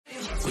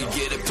We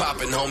get it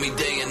poppin', homie,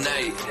 day and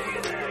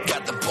night.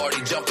 Got the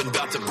party jumping,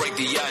 about to break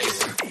the ice.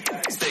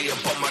 Stay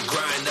up on my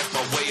grind, that's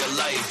my way of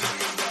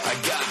life. I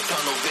got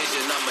tunnel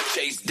vision, I'ma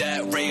chase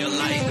that ray of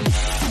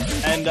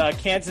light. And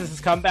Kansas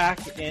has come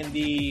back in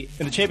the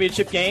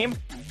championship game.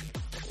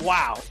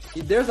 Wow.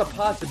 There's a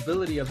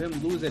possibility of him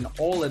losing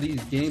all of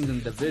these games in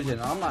the division.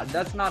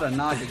 That's not a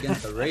knock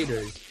against the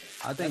Raiders.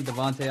 I think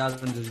Davante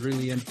Adams is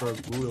really in for a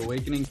rude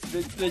awakening.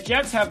 The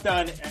Jets have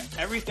done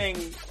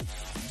everything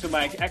to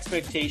my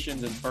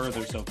expectations and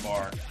further so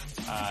far,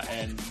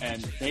 and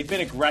they've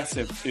been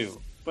aggressive too.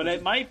 But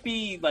it might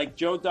be like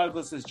Joe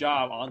Douglas's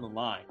job on the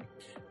line.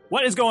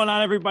 What is going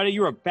on, everybody?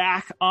 You are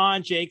back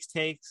on Jake's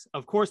Takes.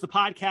 Of course, the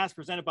podcast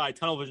presented by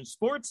Tunnel Vision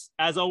Sports.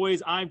 As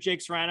always, I'm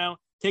Jake Serrano,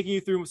 taking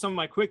you through some of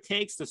my quick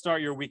takes to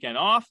start your weekend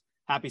off.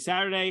 Happy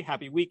Saturday,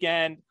 happy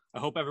weekend. I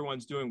hope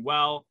everyone's doing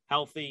well,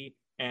 healthy,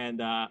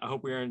 and I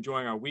hope we are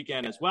enjoying our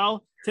weekend as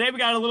well. Today, we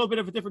got a little bit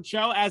of a different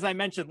show. As I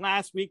mentioned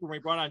last week when we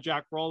brought on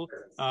Jack Roll,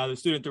 the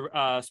student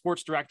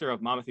sports director of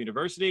Monmouth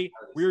University,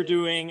 we are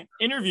doing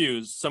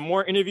interviews, some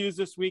more interviews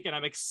this week, and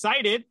I'm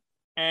excited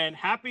and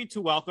happy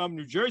to welcome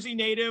New Jersey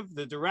native,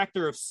 the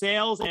director of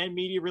sales and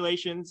media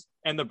relations,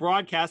 and the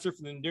broadcaster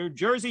for the New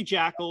Jersey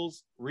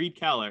Jackals, Reed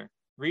Keller.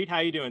 Reed, how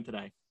are you doing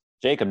today?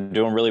 Jake, I'm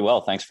doing really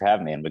well. Thanks for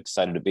having me. I'm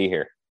excited to be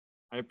here.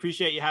 I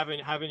appreciate you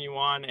having you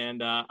on,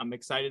 and I'm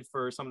excited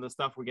for some of the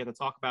stuff we get to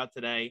talk about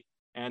today.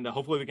 And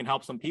hopefully we can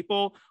help some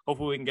people.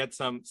 Hopefully we can get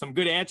some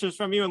good answers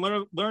from you and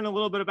learn a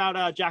little bit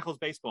about Jackals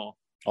baseball.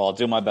 I'll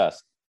do my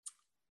best.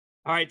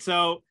 All right,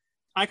 so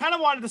I kind of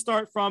wanted to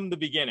start from the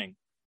beginning,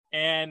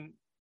 and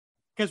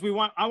because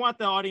I want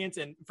the audience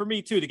and for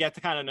me too to get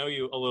to kind of know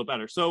you a little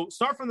better. So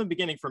start from the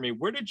beginning for me.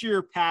 Where did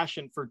your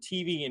passion for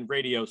TV and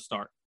radio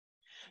start?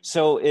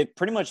 So it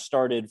pretty much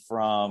started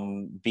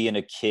from being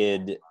a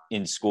kid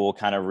in school,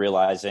 kind of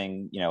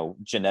realizing,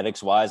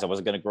 genetics wise, I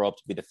wasn't going to grow up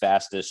to be the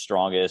fastest,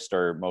 strongest,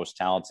 or most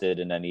talented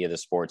in any of the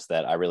sports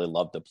that I really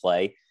love to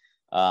play.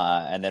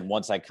 And then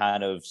once I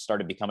kind of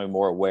started becoming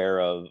more aware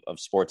of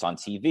sports on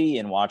TV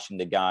and watching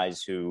the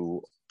guys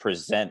who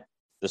present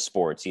the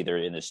sports, either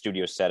in the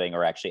studio setting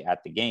or actually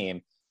at the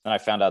game, then I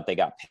found out they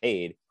got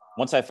paid.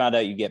 Once I found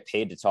out you get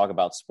paid to talk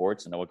about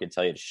sports and no one can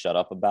tell you to shut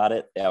up about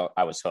it,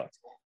 I was hooked.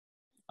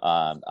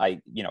 I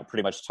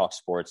pretty much talk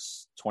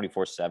sports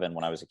 24/7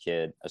 when I was a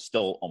kid. I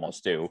still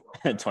almost do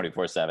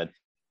 24/7.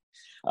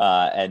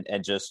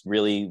 And just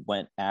really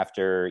went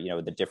after,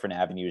 the different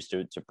avenues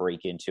to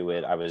break into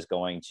it. I was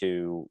going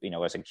to,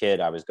 as a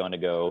kid, I was going to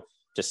go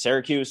to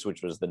Syracuse,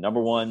 which was the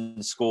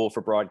 #1 school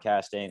for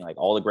broadcasting. Like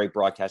all the great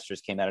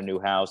broadcasters came out of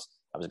Newhouse.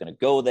 I was going to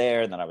go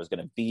there, and then I was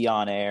going to be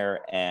on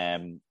air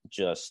and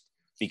just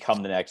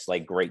become the next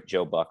like great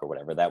Joe Buck or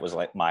whatever. That was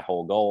like my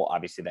whole goal.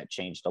 Obviously that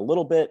changed a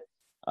little bit.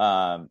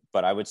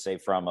 But I would say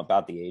from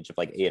about the age of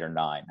like 8 or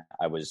 9,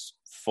 I was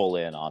full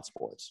in on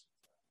sports.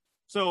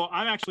 So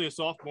I'm actually a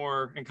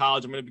sophomore in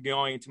college. I'm going to be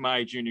going into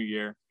my junior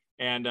year.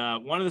 And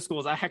one of the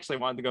schools I actually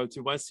wanted to go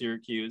to was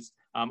Syracuse.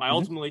 I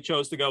ultimately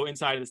chose to go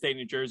inside of the state of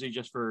New Jersey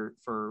just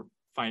for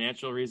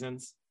financial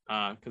reasons,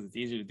 because it's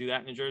easier to do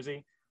that in New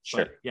Jersey.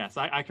 Sure. But yes,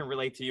 I can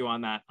relate to you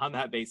on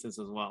that basis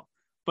as well.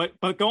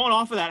 But going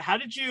off of that, how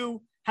did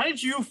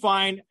you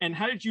find and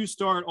how did you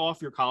start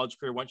off your college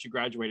career once you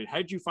graduated? How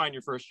did you find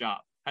your first job?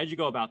 How did you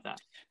go about that?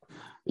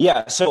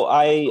 Yeah, so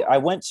I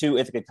went to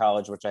Ithaca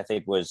College, which I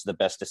think was the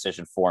best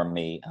decision for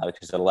me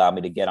because it allowed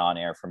me to get on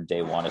air from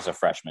day one as a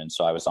freshman.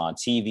 So I was on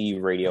TV,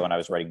 radio, and I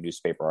was writing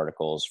newspaper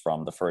articles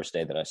from the first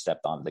day that I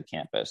stepped onto the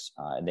campus.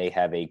 And they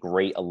have a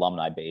great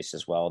alumni base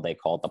as well. They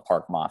call it the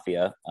Park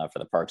Mafia for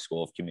the Park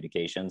School of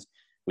Communications.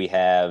 We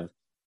have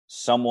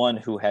someone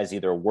who has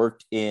either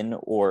worked in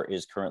or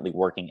is currently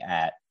working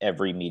at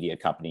every media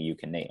company you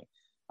can name.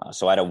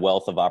 So I had a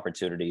wealth of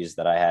opportunities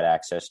that I had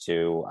access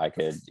to. I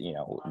could,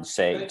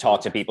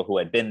 talk to people who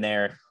had been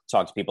there,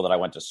 talk to people that I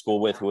went to school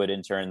with who had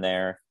interned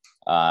there.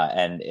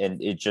 And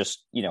it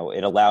just,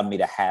 it allowed me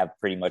to have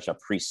pretty much a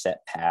preset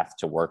path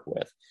to work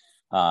with.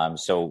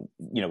 So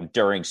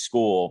during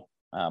school,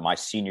 my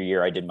senior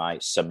year, I did my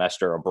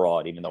semester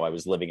abroad, even though I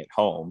was living at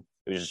home.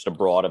 It was just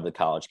abroad of the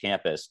college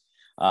campus.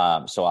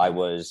 So I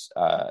was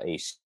a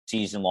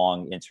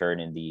season-long intern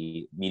in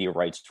the media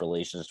rights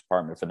relations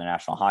department for the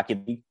National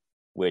Hockey League,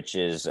 which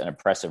is an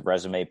impressive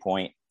resume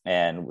point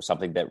and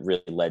something that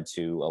really led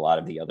to a lot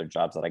of the other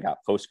jobs that I got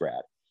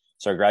post-grad.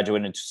 So I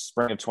graduated in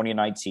spring of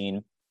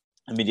 2019,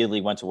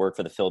 immediately went to work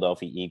for the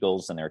Philadelphia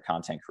Eagles in their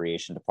content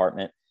creation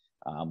department,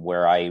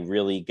 where I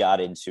really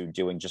got into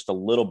doing just a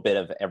little bit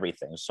of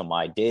everything. So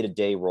my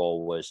day-to-day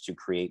role was to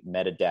create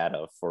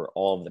metadata for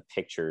all of the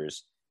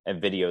pictures and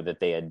video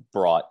that they had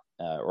brought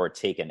or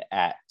taken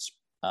at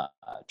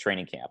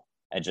training camp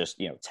and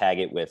just, tag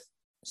it with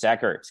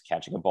Zach Ertz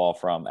catching a ball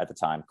from, at the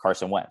time,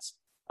 Carson Wentz.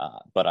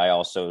 But I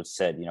also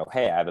said,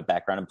 hey, I have a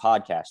background in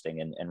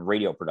podcasting and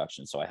radio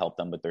production. So I helped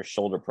them with their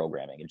shoulder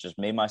programming and just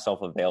made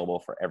myself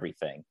available for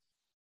everything.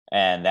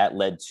 And that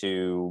led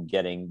to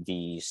getting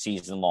the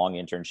season-long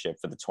internship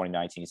for the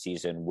 2019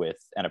 season with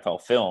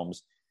NFL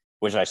Films,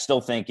 which I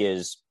still think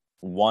is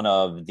one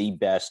of the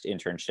best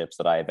internships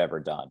that I have ever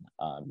done,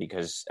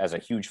 because as a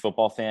huge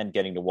football fan,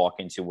 getting to walk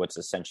into what's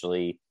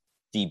essentially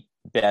the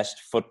best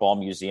football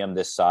museum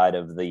this side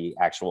of the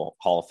actual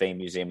Hall of Fame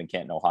museum in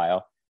Canton,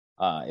 Ohio.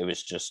 It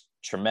was just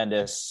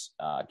tremendous,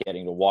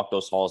 getting to walk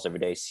those halls every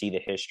day, see the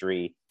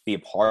history, be a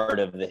part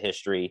of the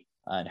history,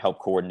 and help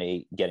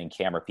coordinate getting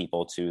camera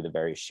people to the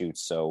various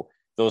shoots. So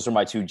those are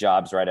my two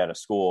jobs right out of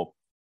school,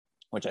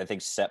 which I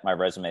think set my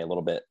resume a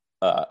little bit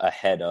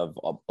ahead of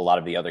a lot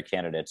of the other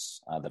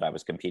candidates that I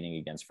was competing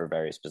against for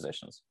various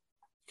positions.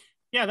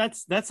 Yeah,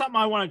 that's something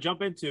I want to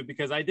jump into,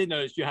 because I did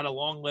notice you had a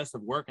long list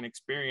of work and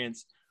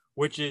experience,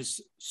 which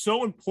is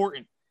so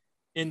important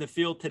in the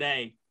field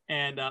today.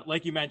 And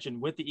like you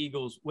mentioned, with the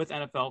Eagles, with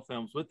NFL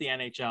Films, with the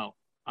NHL,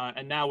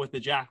 and now with the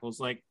Jackals,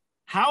 like,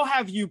 how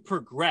have you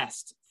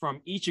progressed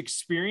from each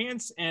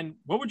experience? And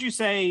what would you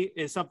say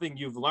is something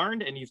you've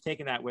learned and you've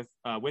taken that with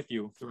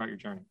you throughout your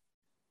journey?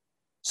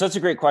 So that's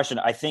a great question.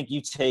 I think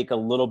you take a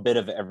little bit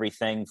of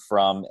everything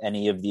from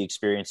any of the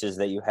experiences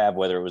that you have,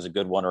 whether it was a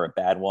good one or a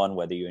bad one,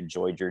 whether you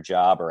enjoyed your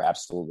job or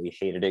absolutely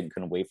hated it and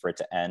couldn't wait for it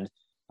to end.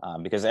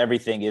 Because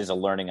everything is a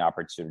learning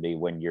opportunity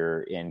when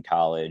you're in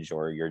college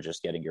or you're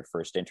just getting your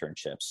first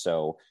internship.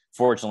 So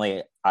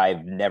fortunately,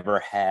 I've never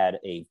had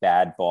a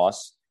bad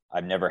boss.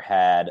 I've never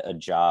had a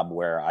job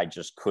where I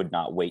just could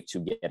not wait to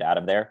get out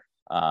of there.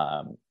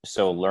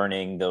 So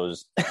learning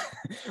those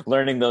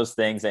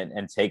things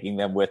and taking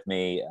them with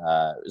me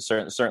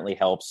certainly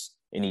helps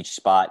in each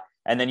spot.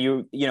 And then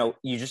you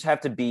just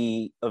have to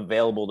be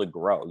available to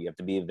grow. You have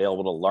to be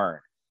available to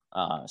learn.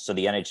 So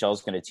the NHL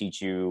is going to teach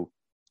you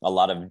a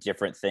lot of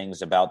different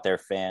things about their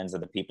fans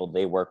and the people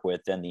they work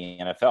with than the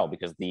NFL,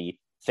 because the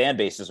fan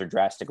bases are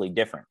drastically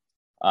different.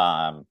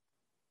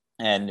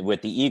 And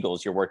with the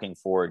Eagles, you're working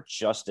for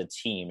just a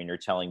team and you're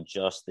telling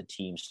just the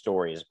team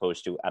story, as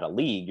opposed to at a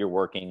league, you're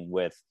working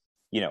with,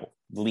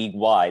 league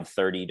wide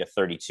 30 to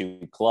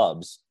 32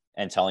 clubs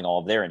and telling all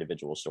of their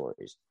individual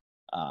stories.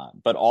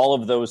 But all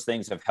of those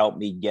things have helped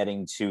me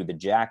getting to the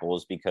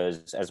Jackals,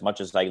 because as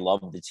much as I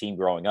loved the team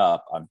growing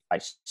up, I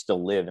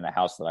still live in the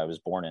house that I was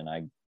born in.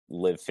 I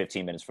live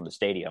 15 minutes from the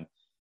stadium.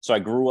 So I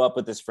grew up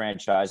with this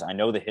franchise. I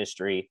know the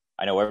history.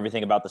 I know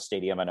everything about the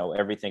stadium. I know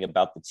everything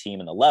about the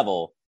team and the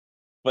level.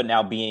 But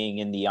now being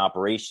in the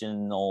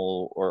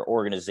operational or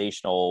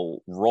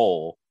organizational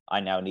role,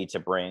 I now need to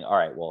bring, all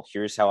right, well,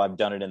 here's how I've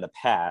done it in the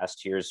past.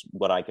 Here's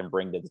what I can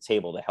bring to the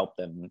table to help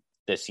them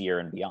this year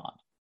and beyond.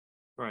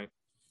 Right.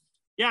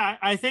 Yeah,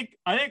 I think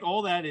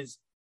all that is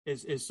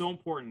so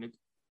important.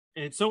 And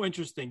it's so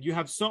interesting. You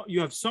have so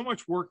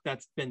much work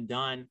that's been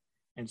done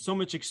and so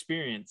much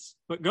experience,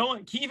 but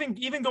going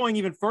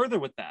even further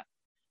with that,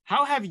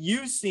 how have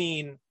you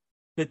seen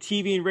the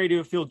TV and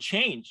radio field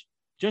change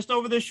just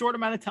over this short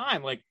amount of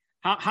time? Like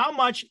how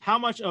much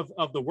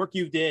of the work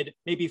you did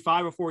maybe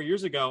 5 or 4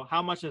 years ago,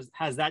 how much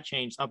has that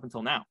changed up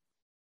until now?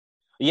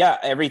 Yeah,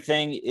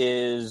 everything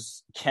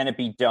can it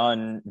be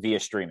done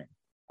via streaming?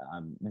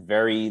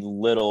 Very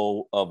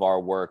little of our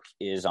work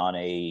is on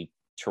a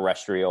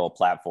terrestrial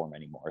platform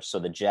anymore. So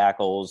the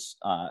Jackals,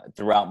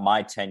 throughout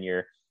my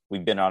tenure,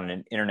 we've been on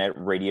an internet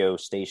radio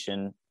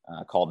station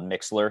called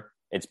Mixler.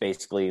 It's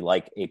basically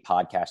like a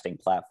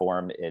podcasting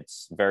platform.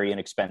 It's very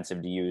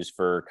inexpensive to use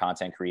for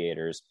content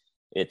creators.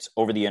 It's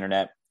over the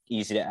internet,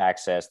 easy to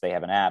access. They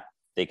have an app.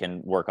 They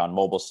can work on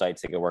mobile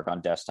sites. They can work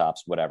on desktops,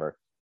 whatever.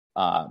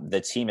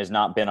 The team has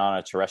not been on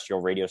a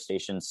terrestrial radio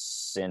station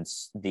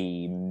since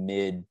the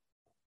mid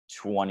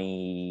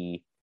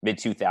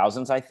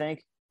 2000s, I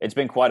think. It's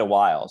been quite a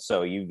while.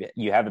 So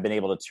you haven't been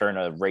able to turn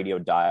a radio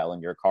dial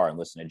in your car and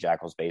listen to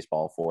Jackals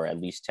baseball for at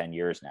least 10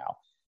 years now.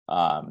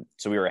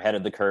 So we were ahead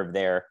of the curve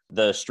there.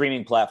 The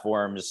streaming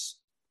platforms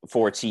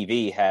for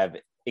TV have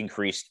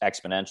increased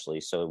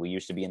exponentially. So we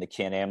used to be in the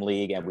Can-Am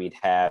League and we'd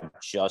have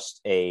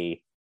just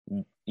a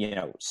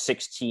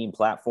 6-team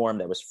platform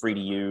that was free to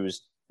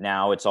use.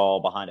 Now it's all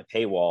behind a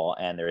paywall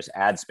and there's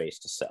ad space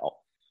to sell.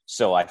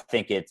 So I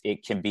think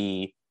it can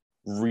be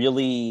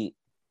really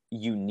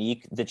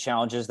unique, the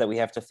challenges that we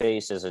have to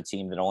face as a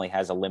team that only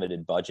has a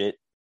limited budget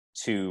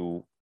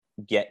to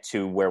get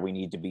to where we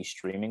need to be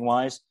streaming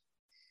wise.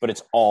 But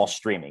it's all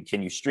streaming.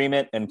 Can you stream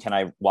it and can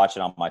I watch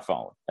it on my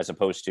phone as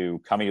opposed to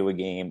coming to a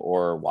game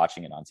or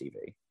watching it on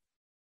TV?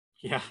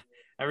 Yeah,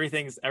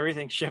 everything's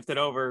shifted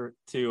over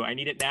to I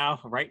need it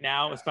now, right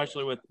now,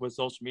 especially with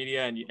social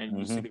media and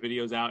you see the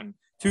videos out in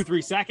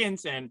 2-3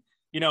 seconds. And,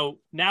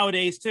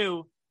 nowadays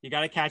too, you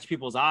got to catch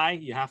people's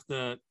eye.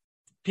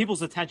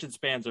 People's attention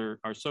spans are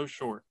so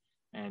short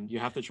and you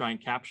have to try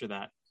and capture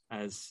that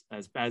as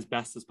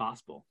best as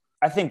possible.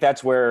 I think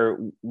that's where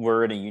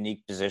we're in a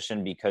unique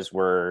position because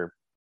we're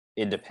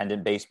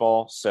independent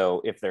baseball.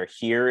 So if they're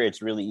here,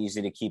 it's really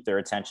easy to keep their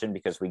attention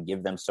because we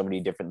give them so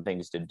many different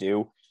things to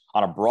do.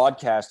 On a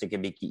broadcast,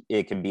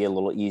 it can be a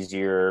little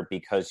easier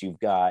because you've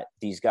got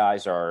these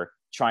guys are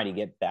trying to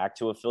get back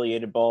to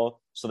affiliated ball.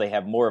 So they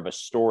have more of a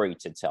story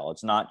to tell.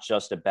 It's not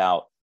just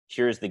about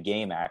here's the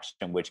game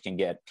action, which can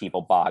get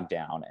people bogged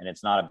down. And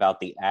it's not about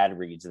the ad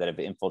reads that have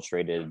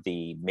infiltrated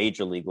the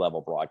major league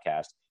level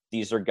broadcast.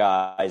 These are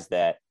guys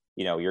that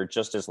you're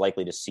just as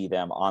likely to see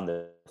them on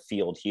the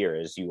field here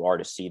as you are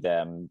to see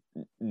them.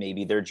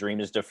 Maybe their dream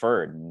is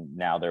deferred and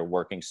now they're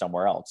working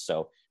somewhere else.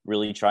 So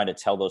really trying to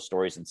tell those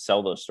stories and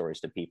sell those stories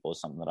to people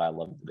is something that I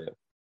love to do.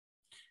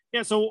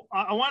 Yeah. So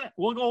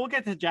we'll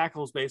get to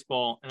Jackals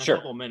baseball in a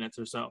couple minutes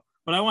or so,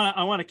 but I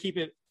want to keep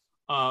it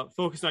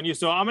focused on you.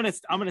 So I'm going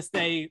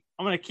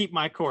to keep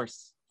my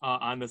course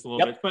on this a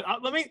little bit, but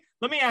let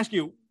me ask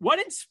you, what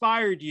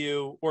inspired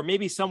you, or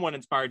maybe someone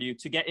inspired you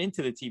to get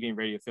into the TV and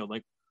radio field?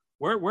 Like,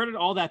 where did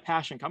all that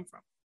passion come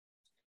from?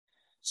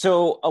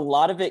 So a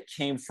lot of it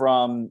came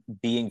from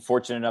being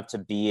fortunate enough to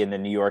be in the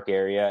New York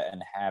area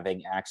and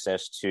having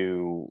access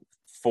to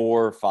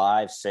 4,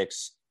 5,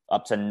 6,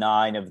 up to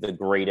 9 of the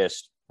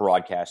greatest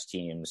broadcast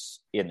teams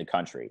in the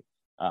country.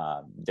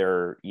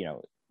 There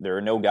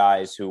are no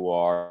guys who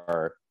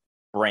are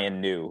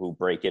brand new who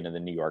break into the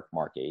New York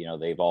market.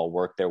 They've all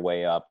worked their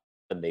way up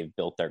and they've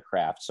built their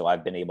craft. So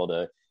I've been able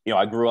to,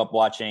 I grew up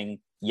watching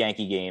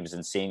Yankee games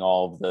and seeing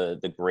all of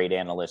the great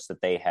analysts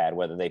that they had,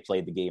 whether they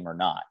played the game or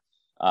not.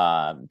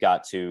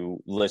 Got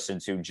to listen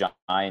to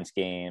Giants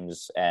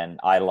games and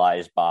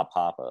idolize Bob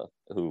Papa,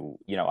 who,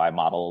 I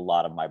model a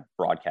lot of my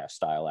broadcast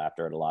style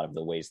after, and a lot of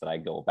the ways that I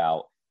go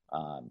about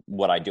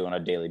what I do on a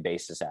daily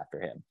basis after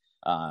him.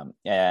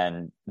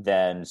 And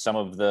then some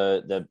of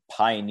the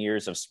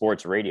pioneers of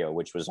sports radio,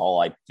 which was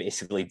all I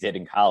basically did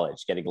in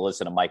college, getting to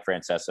listen to Mike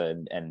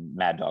Francesa and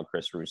Mad Dog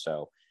Chris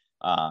Russo,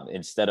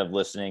 instead of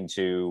listening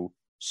to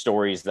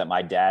stories that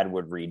my dad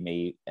would read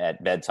me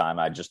at bedtime,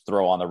 I'd just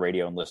throw on the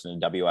radio and listen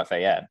to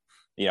WFAN.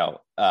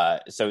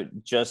 So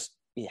just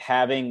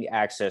having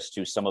access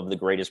to some of the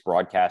greatest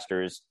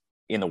broadcasters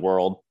in the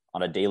world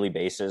on a daily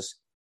basis,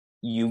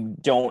 you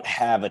don't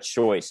have a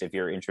choice if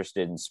you're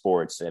interested in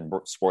sports and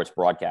sports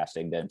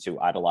broadcasting than to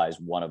idolize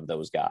one of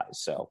those guys.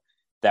 So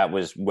that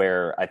was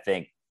where I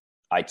think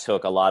I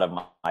took a lot of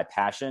my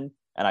passion,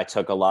 and I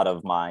took a lot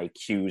of my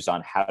cues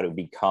on how to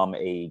become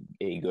a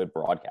good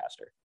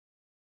broadcaster.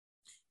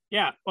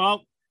 Yeah,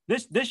 well,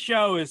 this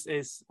show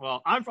is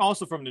well, I'm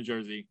also from New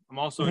Jersey. I'm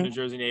also a New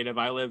Jersey native.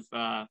 I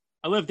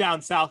live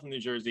down south in New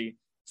Jersey.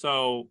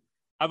 So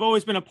I've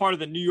always been a part of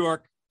the New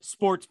York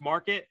sports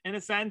market in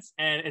a sense.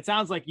 And it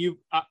sounds like you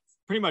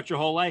pretty much your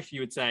whole life,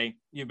 you would say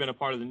you've been a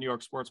part of the New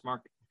York sports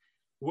market.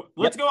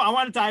 Let's go. I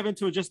want to dive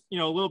into just, a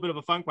little bit of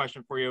a fun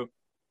question for you.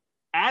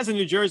 As a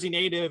New Jersey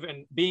native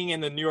and being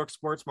in the New York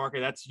sports market,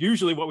 that's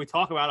usually what we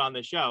talk about on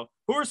this show.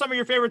 Who are some of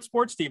your favorite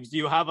sports teams? Do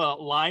you have a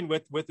line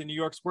with the New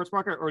York sports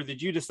market, or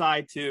did you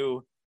decide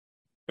to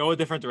go a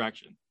different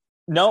direction?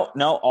 No,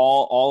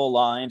 all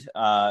aligned.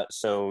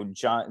 So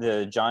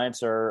the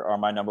Giants are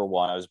my number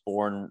one. I was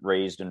born,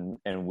 raised,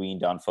 and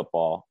weaned on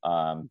football.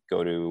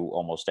 Go to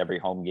almost every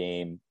home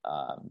game.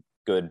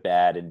 Good,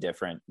 bad,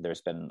 indifferent.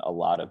 There's been a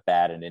lot of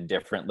bad and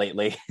indifferent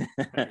lately.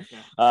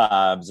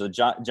 So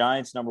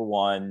Giants number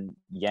one,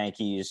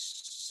 Yankees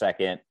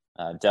second,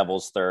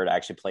 Devils third. I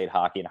actually played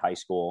hockey in high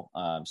school,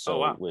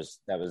 so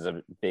that was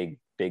a big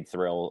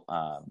thrill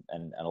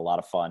and a lot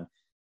of fun.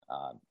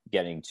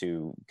 Getting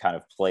to kind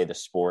of play the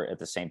sport at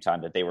the same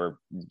time that they were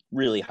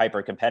really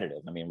hyper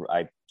competitive. I mean,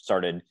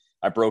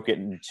 I broke it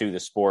into the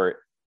sport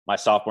my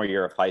sophomore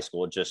year of high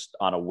school just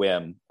on a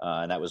whim,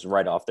 and that was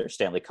right off their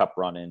Stanley Cup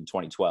run in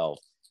 2012.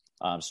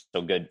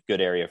 So good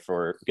area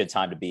for good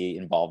time to be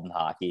involved in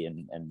hockey,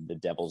 and the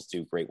Devils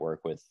do great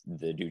work with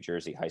the New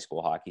Jersey high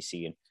school hockey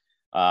scene.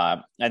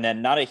 And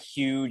then not a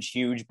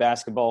huge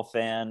basketball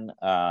fan,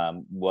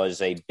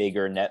 was a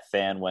bigger Net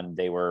fan when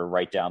they were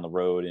right down the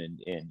road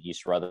in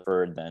East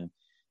Rutherford. Then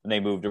when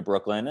they moved to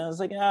Brooklyn, and I was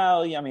like,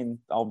 oh, yeah, I mean,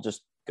 I'll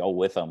just go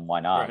with them.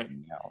 Why not? Right.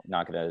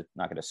 Not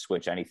gonna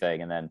switch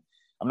anything. And then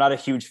I'm not a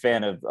huge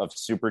fan of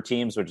super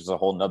teams, which is a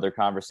whole nother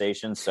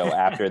conversation. So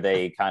after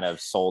they kind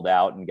of sold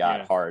out and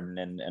got Harden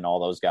and all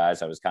those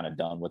guys, I was kind of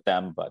done with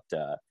them. But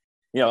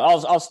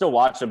I'll still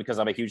watch them because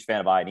I'm a huge fan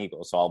of Iron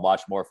Eagles. So I'll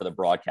watch more for the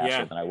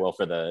broadcaster than I will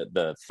for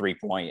the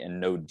 3-point and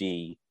no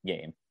D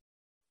game.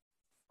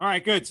 All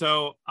right, good.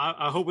 So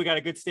I hope we got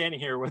a good standing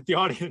here with the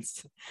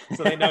audience,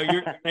 so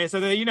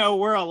they know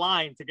we're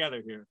aligned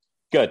together here.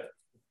 Good.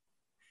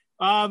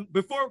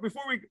 Before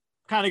we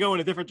kind of go in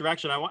a different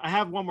direction, I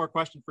have one more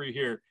question for you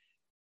here.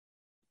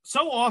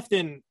 So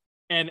often,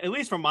 and at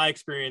least from my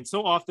experience,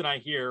 so often I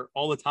hear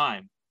all the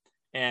time,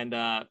 and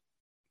at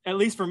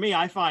least for me,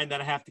 I find that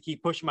I have to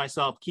keep pushing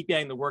myself, keep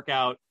getting the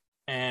workout,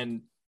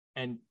 and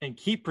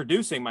keep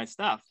producing my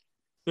stuff.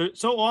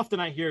 So often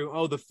I hear,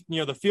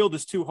 the field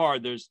is too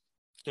hard. There's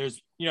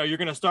you're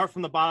going to start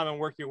from the bottom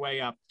and work your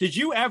way up. Did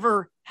you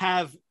ever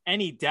have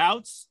any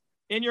doubts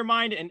in your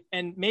mind?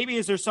 And maybe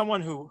is there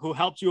someone who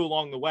helped you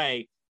along the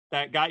way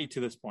that got you to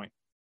this point?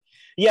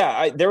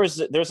 Yeah, there's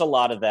a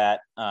lot of that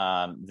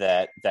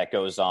that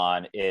goes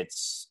on.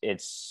 It's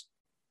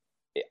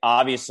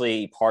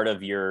obviously part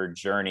of your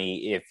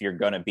journey. If you're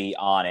going to be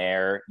on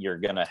air, you're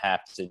going to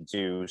have to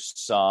do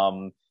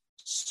some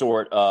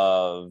sort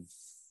of,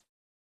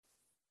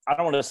 I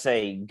don't want to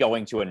say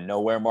going to a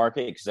nowhere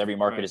market, because every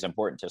market is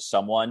important to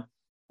someone,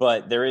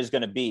 but there is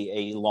going to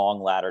be a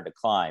long ladder to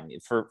climb.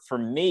 For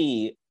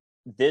me,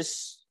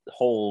 this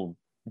whole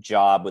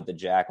job with the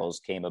Jackals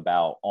came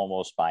about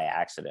almost by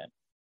accident.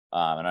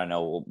 And I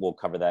know we'll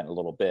cover that in a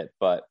little bit,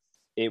 but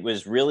it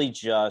was really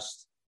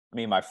just, I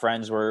mean, my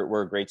friends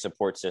were a great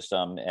support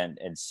system,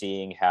 and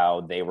seeing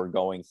how they were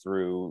going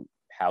through,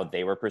 how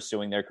they were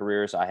pursuing their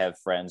careers. I have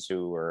friends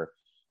who were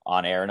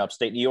on air in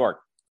upstate New York,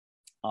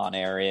 on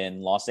air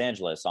in Los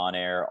Angeles, on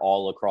air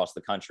all across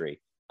the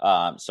country.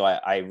 So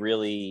I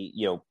really,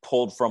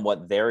 pulled from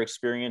what their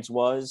experience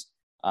was,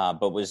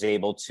 but was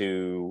able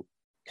to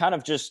kind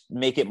of just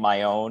make it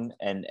my own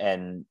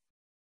and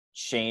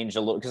change a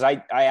little, because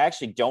I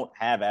actually don't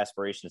have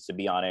aspirations to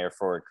be on air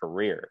for a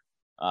career.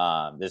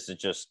 This is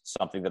just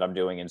something that I'm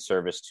doing in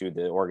service to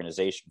the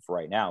organization for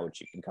right now,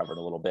 which you can cover in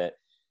a little bit.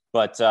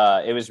 But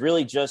it was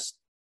really just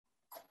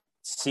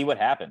see what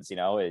happens, and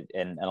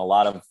a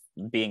lot of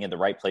being in the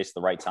right place at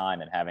the right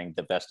time and having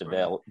the best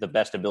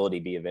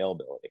ability be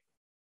availability.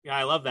 Yeah,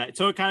 I love that.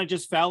 So it kind of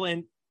just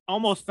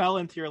almost fell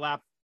into your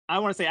lap. I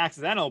don't want to say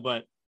accidental,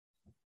 but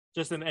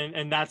just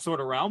in that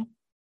sort of realm.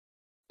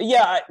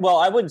 Yeah,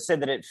 I wouldn't say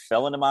that it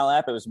fell into my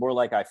lap. It was more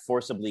like I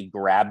forcibly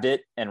grabbed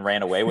it and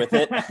ran away with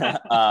it.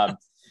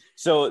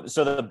 So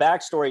the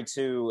backstory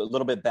a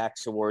little bit back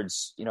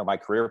towards, my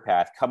career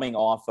path, coming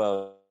off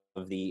of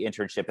the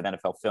internship at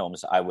NFL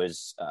Films, I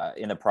was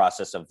in the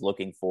process of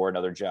looking for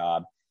another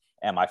job,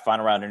 and my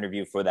final round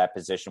interview for that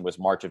position was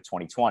March of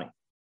 2020.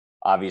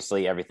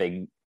 Obviously,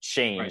 everything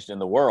changed in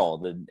the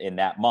world in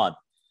that month.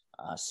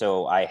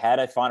 So I had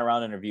a final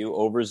round interview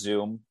over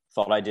Zoom,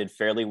 thought I did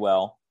fairly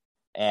well.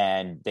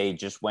 And they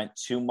just went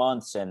 2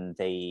 months, and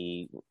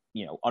they,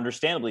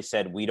 understandably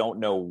said, we don't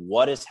know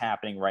what is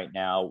happening right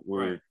now.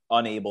 We're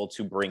unable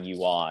to bring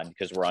you on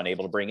because we're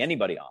unable to bring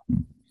anybody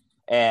on.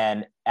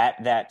 And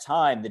at that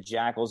time, the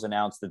Jackals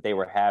announced that they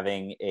were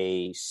having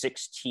a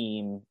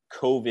 6-team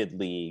COVID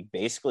league,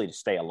 basically to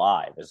stay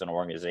alive as an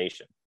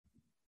organization.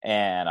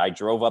 And I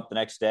drove up the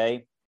next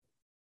day,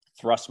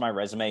 thrust my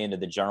resume into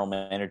the general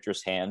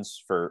manager's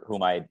hands, for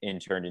whom I had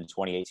interned in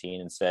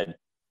 2018, and said,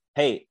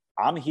 hey,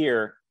 I'm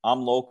here.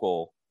 I'm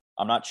local.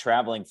 I'm not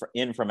traveling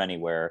from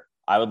anywhere.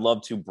 I would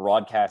love to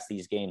broadcast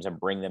these games and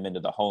bring them into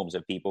the homes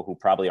of people who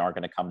probably aren't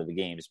going to come to the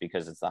games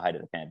because it's the height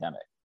of the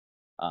pandemic.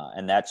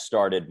 And that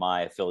started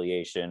my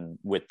affiliation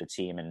with the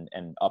team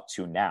and up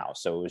to now.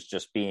 So it was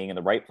just being in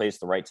the right place,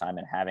 the right time,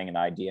 and having an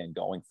idea and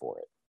going for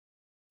it.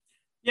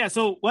 Yeah,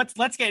 so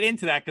let's get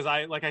into that,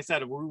 because like I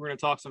said, we're going to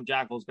talk some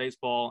Jackals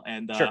baseball,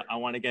 and Sure. I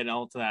want to get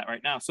into that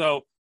right now.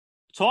 So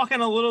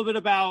talking a little bit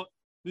about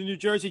the New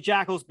Jersey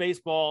Jackals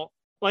baseball,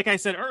 like I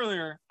said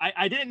earlier,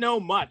 I didn't know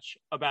much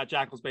about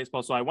Jackals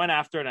baseball, so I went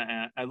after it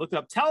and I looked it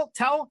up.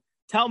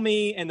 Tell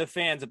me and the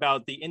fans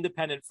about the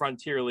Independent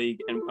Frontier League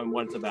and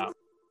what it's about.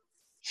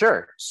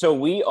 Sure. So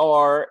we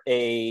are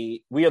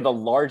the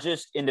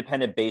largest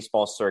independent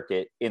baseball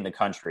circuit in the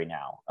country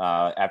now.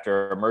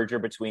 After a merger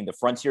between the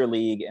Frontier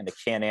League and the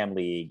Can-Am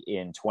League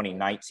in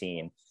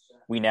 2019,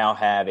 we now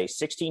have a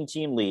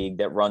 16-team league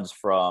that runs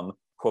from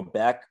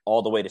Quebec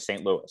all the way to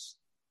St. Louis.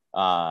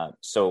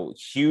 So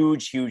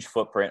huge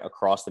footprint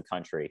across the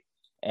country.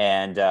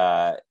 And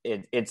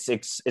it's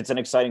an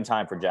exciting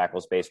time for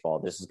Jackals baseball.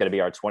 This is going to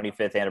be our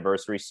 25th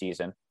anniversary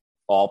season,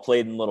 all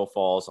played in Little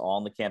Falls, all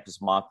on the campus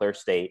of Montclair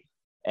State.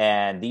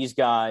 And these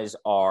guys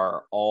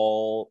are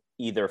all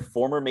either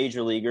former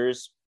major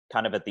leaguers,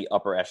 kind of at the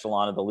upper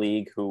echelon of the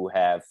league, who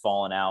have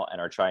fallen out and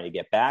are trying to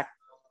get back,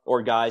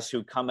 or guys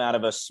who come out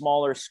of a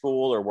smaller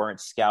school or weren't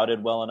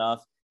scouted well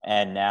enough,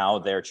 and now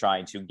they're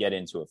trying to get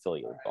into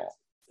affiliate ball.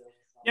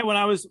 Yeah, when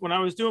I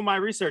was doing my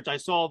research, I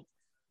saw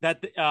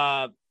that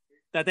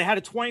that they had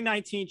a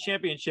 2019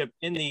 championship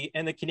in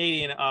the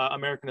Canadian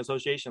American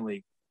Association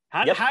League.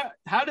 How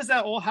did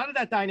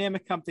that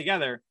dynamic come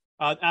together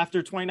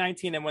after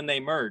 2019 and when they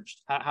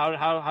merged?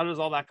 How does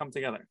all that come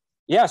together?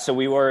 Yeah, so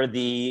we were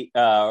the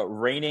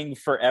reigning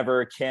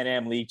forever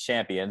Can-Am League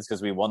champions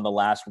because we won the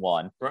last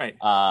one. Right.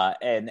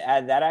 And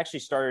that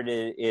actually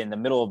started in the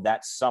middle of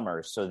that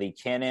summer. So the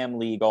Can-Am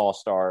League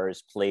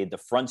All-Stars played the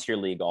Frontier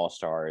League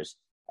All-Stars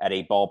at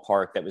a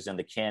ballpark that was in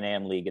the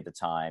Can-Am League at the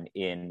time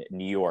in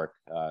New York,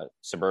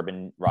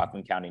 suburban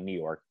Rockland County, New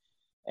York.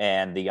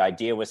 And the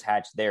idea was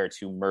hatched there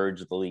to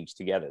merge the leagues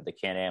together. The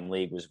Can-Am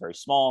League was very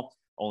small,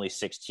 only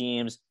 6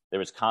 teams. There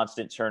was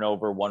constant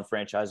turnover. One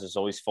franchise was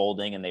always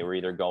folding, and they were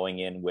either going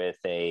in with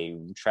a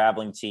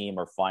traveling team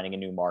or finding a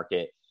new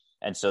market.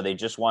 And so they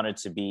just wanted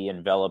to be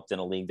enveloped in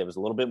a league that was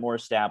a little bit more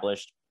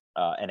established,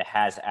 and it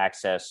has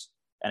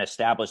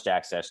established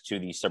access to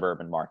these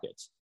suburban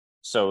markets.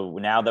 So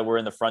now that we're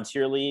in the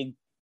Frontier League,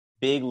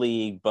 big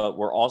league, but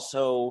we're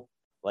also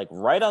like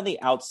right on the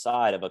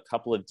outside of a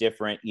couple of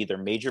different either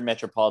major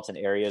metropolitan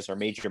areas or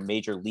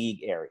major league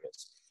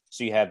areas.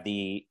 So you have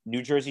the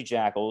New Jersey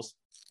Jackals,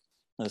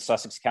 the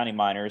Sussex County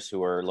Miners,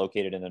 who are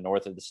located in the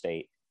north of the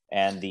state,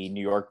 and the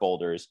New York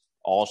Boulders,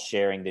 all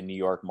sharing the New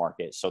York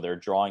market. So they're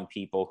drawing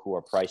people who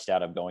are priced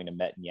out of going to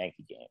Met and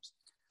Yankee games.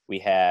 We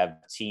have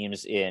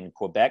teams in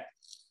Quebec,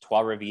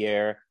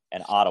 Trois-Rivières,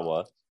 and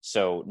Ottawa.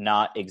 So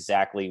not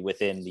exactly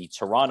within the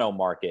Toronto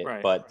market,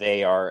 right, but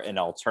they are an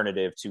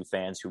alternative to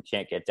fans who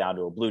can't get down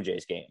to a Blue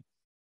Jays game.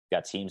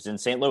 got teams in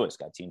St. Louis,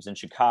 got teams in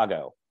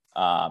Chicago.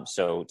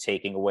 So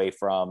taking away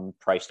from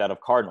priced out of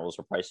Cardinals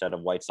or priced out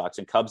of White Sox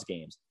and Cubs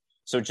games.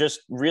 So just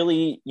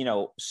really,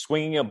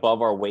 swinging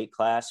above our weight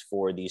class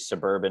for these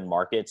suburban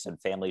markets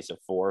and families of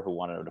four who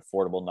want an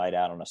affordable night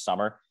out on a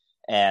summer.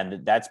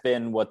 And that's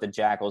been what the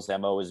Jackals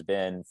MO has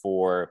been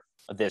for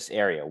this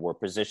area. We're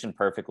positioned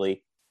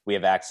perfectly. We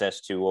have access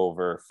to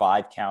over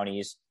 5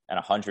 counties and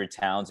 100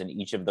 towns in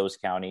each of those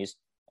counties.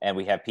 And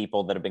we have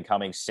people that have been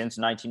coming since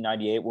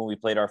 1998 when we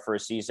played our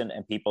first season,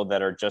 and people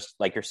that are just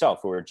like yourself,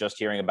 who are just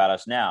hearing about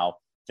us now,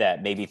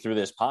 that maybe through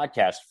this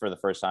podcast for the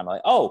first time,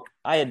 like, oh,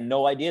 I had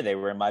no idea they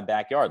were in my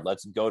backyard.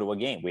 Let's go to a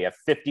game. We have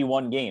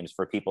 51 games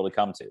for people to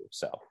come to.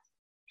 So,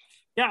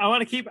 yeah, I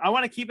want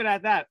to keep it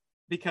at that,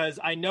 because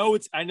I know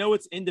it's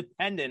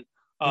independent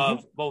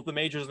of both the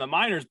majors and the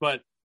minors,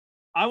 but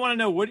I want to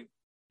know, what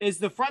is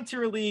the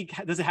Frontier League?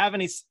 Does it have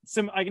any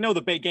I know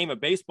the big game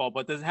of baseball,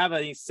 but does it have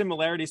any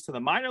similarities to the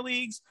minor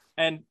leagues?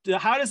 And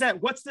how does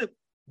that? What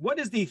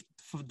is the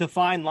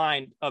defined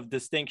line of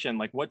distinction?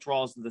 Like, what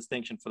draws the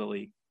distinction for the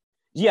league?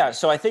 Yeah,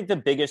 so I think the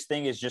biggest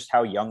thing is just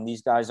how young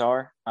these guys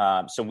are.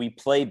 So we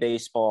play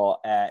baseball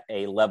at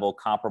a level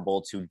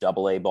comparable to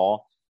AA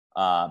ball,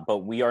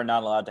 but we are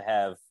not allowed to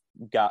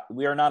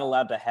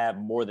have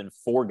more than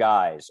 4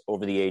 guys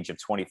over the age of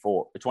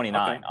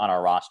 29 on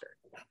our roster.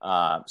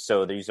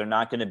 So these are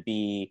not going to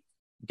be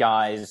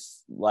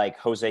guys like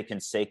Jose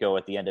Canseco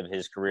at the end of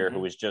his career,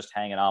 who was just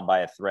hanging on by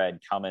a thread,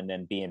 coming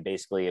and being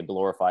basically a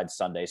glorified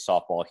Sunday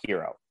softball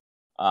hero.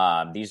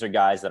 These are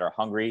guys that are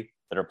hungry,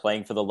 that are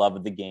playing for the love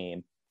of the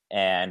game,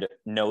 and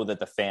know that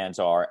the fans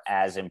are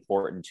as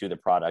important to the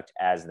product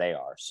as they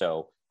are.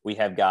 So we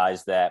have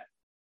guys that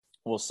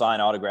will sign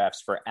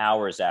autographs for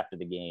hours after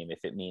the game if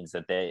it means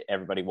that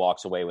everybody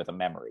walks away with a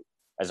memory,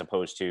 as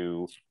opposed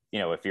to,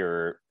 if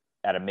you're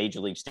at a major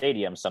league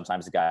stadium,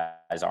 sometimes the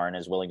guys aren't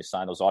as willing to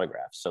sign those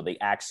autographs. So the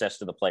access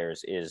to the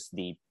players is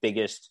the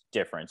biggest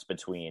difference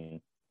between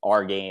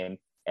our game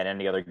and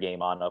any other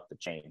game on up the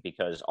chain,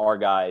 because our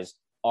guys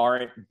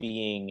aren't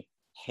being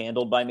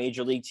handled by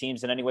major league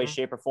teams in any way,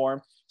 shape, or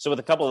form. So with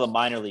a couple of the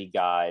minor league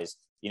guys,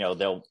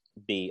 they'll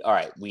be, all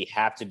right, we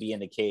have to be in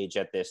the cage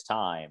at this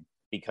time,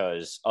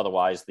 because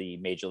otherwise the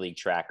major league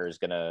tracker is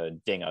going to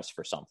ding us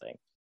for something.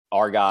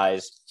 Our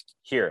guys,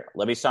 here,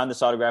 let me sign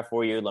this autograph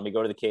for you. Let me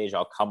go to the cage.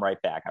 I'll come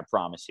right back. I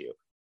promise you.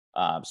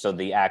 So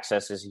the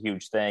access is a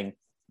huge thing.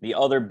 The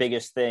other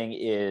biggest thing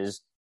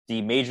is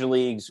the major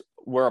leagues.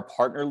 We're a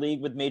partner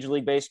league with Major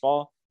League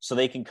Baseball, so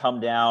they can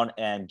come down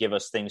and give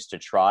us things to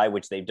try,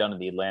 which they've done in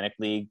the Atlantic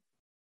League,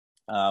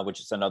 which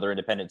is another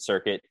independent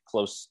circuit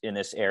close in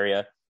this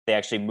area. They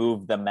actually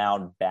moved the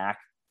mound back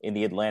in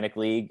the Atlantic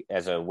League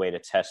as a way to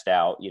test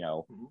out,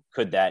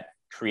 could that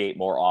create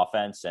more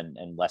offense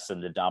and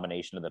lessen the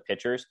domination of the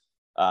pitchers.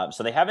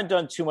 So they haven't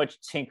done too much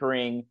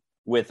tinkering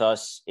with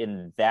us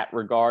in that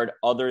regard,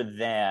 other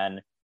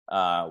than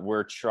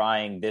we're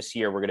trying this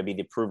year. We're going to be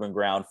the proving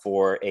ground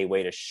for a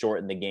way to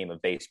shorten the game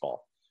of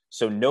baseball.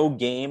 So no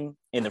game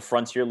in the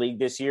Frontier League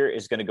this year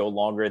is going to go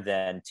longer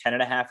than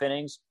 10.5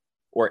 innings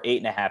or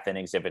 8.5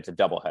 innings if it's a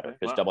doubleheader,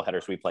 because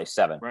doubleheaders we play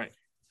 7. Right.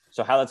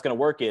 So how that's going to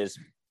work is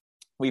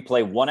we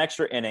play 1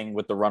 extra inning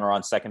with the runner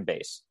on second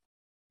base.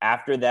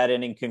 After that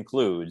inning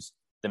concludes,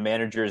 the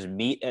managers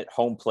meet at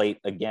home plate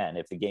again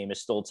if the game is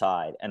still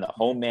tied, and the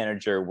home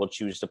manager will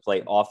choose to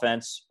play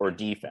offense or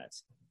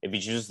defense. If he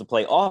chooses to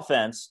play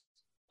offense,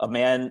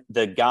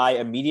 the guy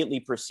immediately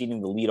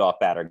preceding the leadoff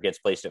batter gets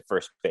placed at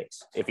first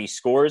base. If he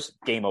scores,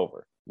 game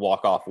over,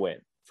 walk-off win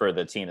for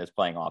the team that's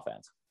playing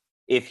offense.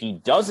 If he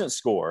doesn't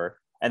score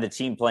and the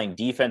team playing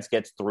defense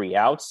gets 3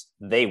 outs,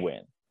 they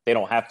win. They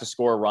don't have to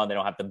score a run. They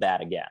don't have to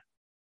bat again.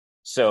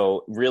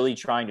 So really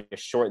trying to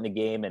shorten the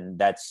game, and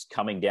that's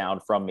coming down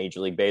from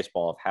Major League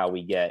Baseball, of how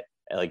we get,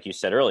 like you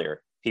said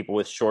earlier, people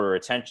with shorter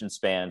attention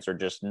spans, or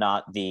just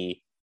not the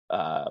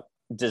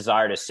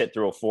desire to sit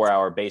through a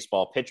 4-hour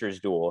baseball pitcher's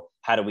duel.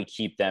 How do we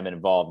keep them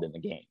involved in the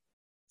game?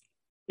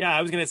 Yeah,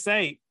 I was going to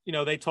say,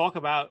 they talk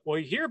about, well,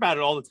 you hear about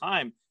it all the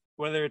time,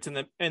 whether it's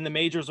in the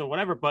majors or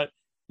whatever, but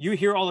you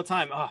hear all the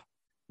time,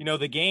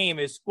 the game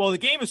is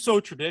so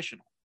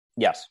traditional.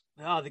 Yes.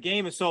 The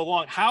game is so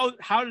long.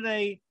 How do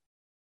they?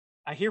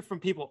 I hear from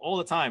people all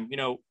the time,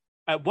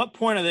 at what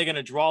point are they going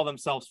to draw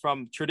themselves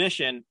from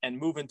tradition and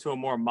move into a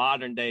more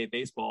modern day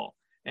baseball?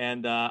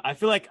 And I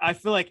feel like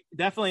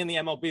definitely in the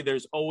MLB,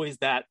 there's always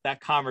that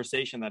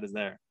conversation that is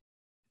there.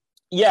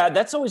 Yeah,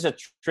 that's always a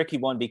tricky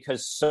one,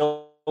 because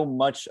so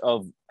much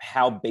of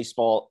how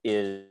baseball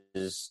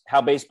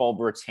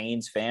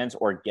retains fans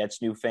or gets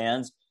new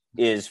fans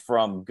is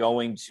from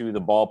going to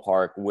the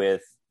ballpark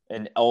with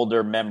an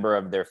elder member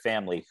of their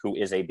family who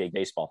is a big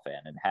baseball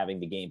fan, and having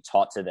the game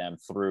taught to them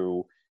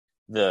through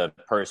the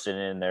person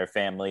in their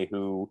family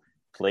who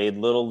played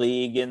Little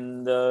League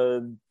in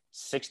the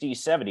 60s,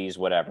 70s,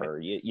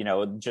 whatever,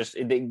 just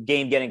the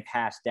game getting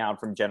passed down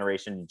from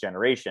generation to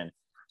generation.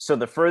 So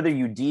the further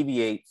you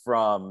deviate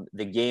from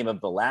the game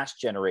of the last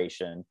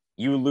generation,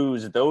 you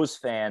lose those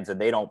fans, and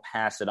they don't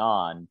pass it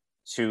on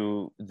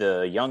to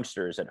the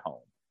youngsters at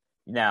home.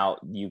 Now,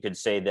 you could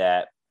say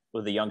that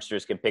the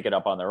youngsters can pick it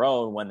up on their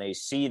own when they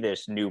see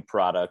this new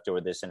product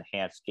or this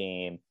enhanced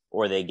game,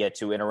 or they get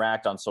to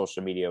interact on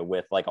social media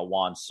with like a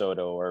Juan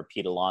Soto or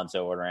Pete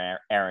Alonso or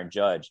Aaron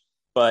Judge.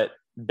 But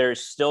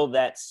there's still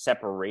that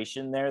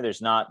separation there.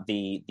 There's not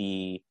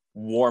the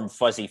warm,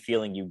 fuzzy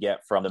feeling you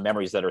get from the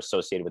memories that are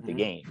associated with the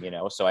game, you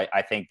know? So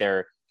I think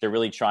they're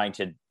really trying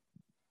to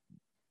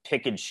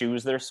pick and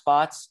choose their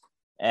spots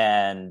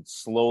and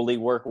slowly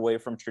work away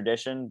from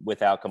tradition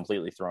without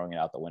completely throwing it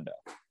out the window.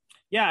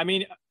 Yeah. I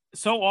mean,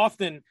 so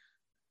often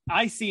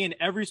I see in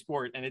every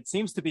sport, and it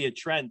seems to be a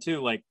trend too,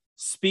 like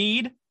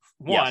speed,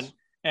 one, Yes.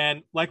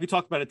 and like we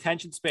talked about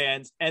attention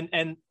spans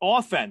and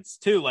offense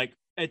too. Like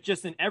it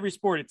just in every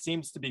sport, it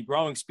seems to be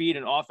growing speed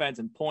and offense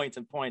and points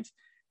and points.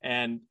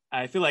 And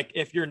I feel like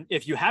if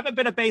you haven't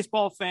been a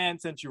baseball fan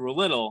since you were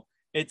little,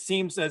 it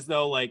seems as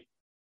though like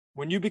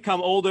when you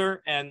become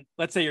older and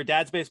let's say your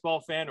dad's a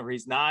baseball fan or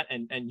he's not,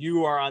 and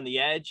you are on the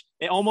edge,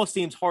 it almost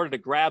seems harder to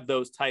grab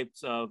those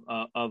types of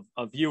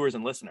viewers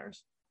and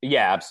listeners.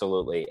 Yeah,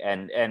 absolutely.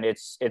 And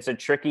it's a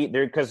tricky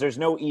there because there's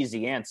no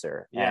easy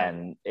answer. Yeah.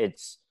 And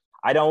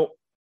I don't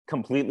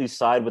completely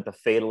side with the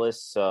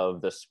fatalists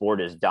of the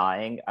sport is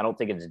dying. I don't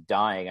think it's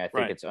dying. I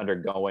think it's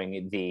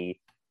undergoing the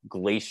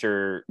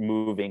glacier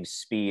moving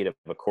speed of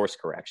a course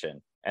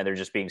correction. And they're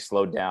just being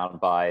slowed down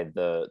by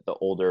the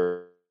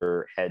older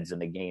heads in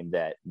the game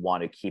that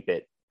want to keep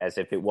it as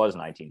if it was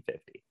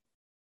 1950.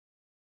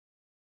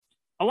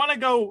 I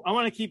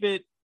want to keep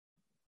it.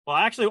 Well,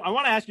 actually, I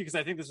want to ask you, because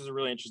I think this is a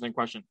really interesting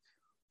question.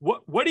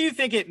 What do you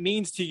think it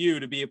means to you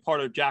to be a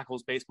part of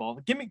Jackals baseball?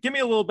 Give me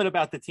a little bit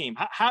about the team.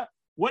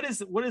 What is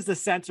the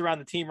sense around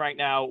the team right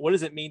now? What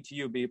does it mean to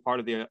you to be a part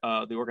of the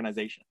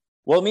organization?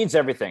 Well, it means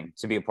everything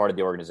to be a part of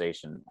the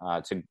organization,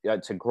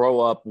 to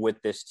grow up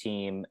with this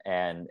team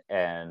and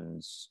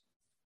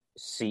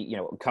see,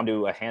 come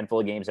to a handful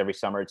of games every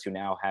summer to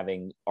now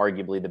having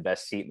arguably the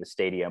best seat in the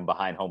stadium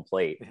behind home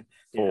plate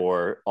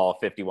for all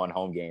 51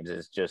 home games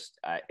is just,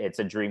 it's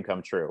a dream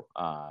come true.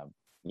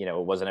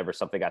 It wasn't ever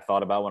something I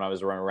thought about when I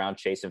was running around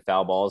chasing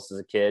foul balls as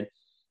a kid,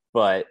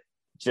 but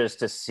just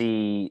to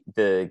see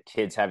the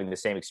kids having the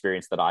same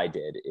experience that I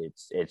did,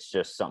 it's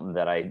just something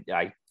that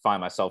I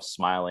find myself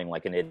smiling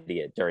like an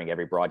idiot during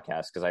every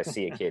broadcast because I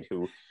see a kid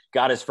who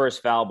got his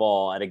first foul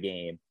ball at a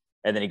game,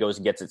 and then he goes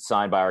and gets it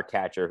signed by our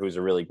catcher, who's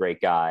a really great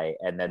guy.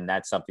 And then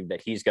that's something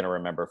that he's going to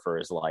remember for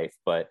his life.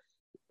 But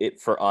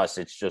for us,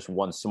 it's just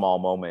one small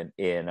moment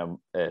in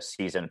a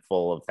season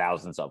full of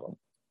thousands of them.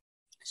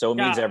 So it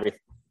means everything.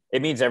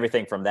 It means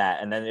everything from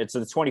that. And then it's the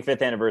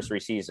 25th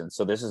anniversary season.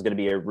 So this is going to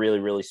be a really,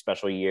 really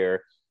special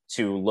year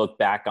to look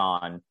back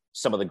on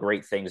some of the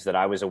great things that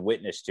I was a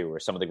witness to, or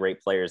some of the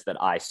great players that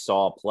I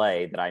saw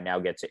play that I now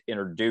get to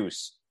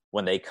introduce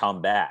when they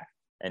come back.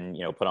 And,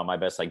 put on my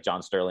best, like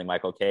John Sterling,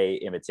 Michael Kay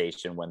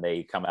imitation when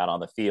they come out on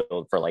the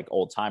field for like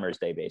old timers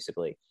day,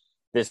 basically.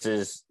 This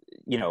is,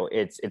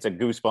 it's a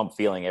goosebump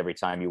feeling every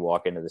time you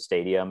walk into the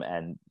stadium.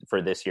 And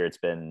for this year, it's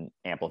been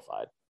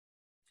amplified.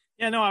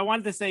 Yeah, no, I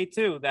wanted to say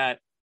too, that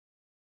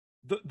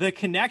the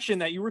connection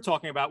that you were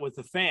talking about with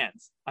the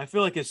fans, I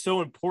feel like is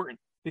so important,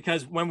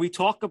 because when we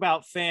talk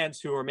about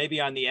fans who are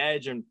maybe on the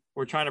edge and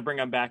we're trying to bring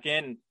them back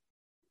in,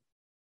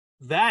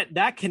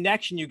 that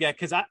connection you get,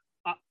 because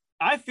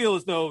I feel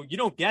as though you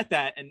don't get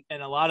that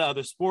in a lot of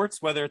other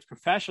sports, whether it's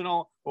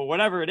professional or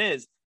whatever it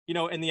is.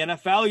 In the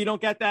NFL, you don't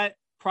get that.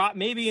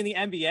 Maybe in the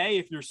NBA,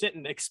 if you're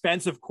sitting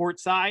expensive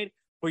courtside,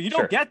 but you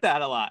don't get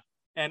that a lot.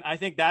 And I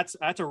think that's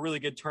a really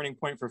good turning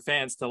point for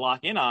fans to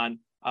lock in on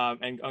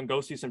and go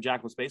see some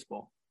Jackals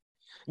baseball.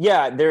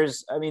 Yeah,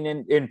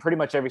 in pretty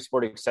much every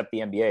sport except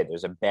the NBA,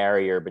 there's a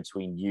barrier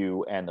between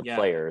you and the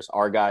players.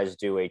 Our guys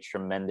do a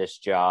tremendous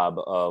job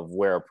of,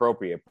 where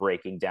appropriate,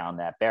 breaking down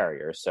that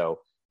barrier. So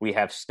we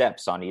have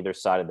steps on either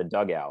side of the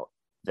dugout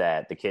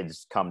that the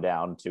kids come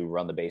down to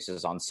run the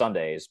bases on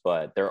Sundays,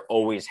 but they're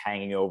always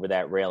hanging over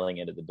that railing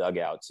into the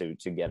dugout to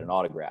get an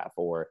autograph.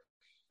 Or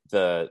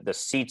the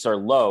seats are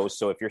low,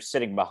 so if you're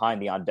sitting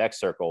behind the on deck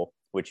circle,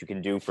 which you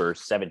can do for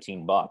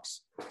 $17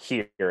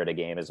 here at a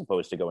game, as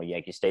opposed to going to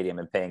Yankee Stadium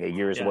and paying a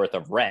year's worth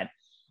of rent,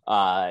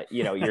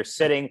 you're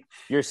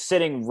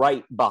sitting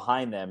right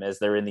behind them as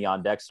they're in the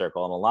on deck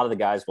circle. And a lot of the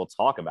guys will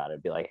talk about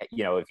it, be like,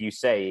 if you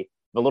say,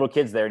 the little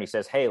kid's there and he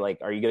says, "Hey, like,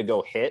 are you going to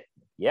go hit?"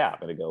 Yeah, I'm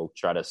going to go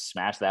try to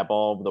smash that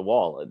ball over the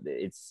wall.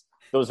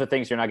 Those are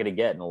things you're not going to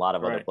get in a lot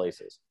of other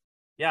places.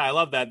 Yeah, I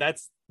love that.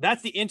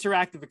 That's the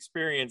interactive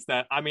experience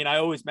that, I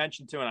always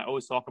mention too, and I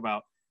always talk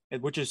about,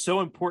 which is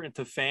so important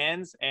to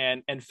fans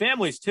and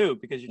families too,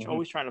 because you're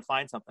always trying to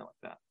find something like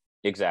that.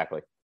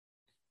 Exactly.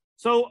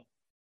 So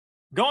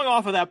going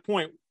off of that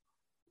point,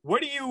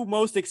 what are you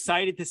most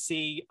excited to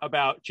see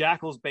about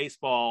Jackals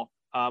baseball?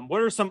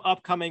 What are some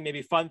upcoming,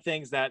 maybe fun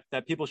things that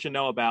people should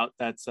know about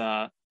that's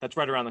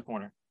right around the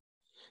corner?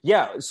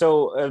 Yeah,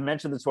 so I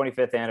mentioned the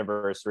 25th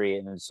anniversary,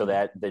 and so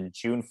that the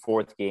June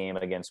 4th game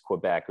against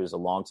Quebec, who's a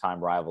longtime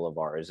rival of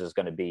ours, is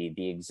going to be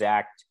the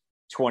exact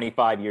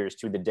 25 years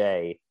to the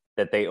day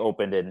that they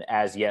opened an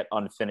as yet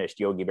unfinished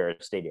Yogi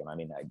Berra Stadium.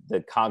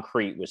 The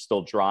concrete was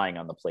still drying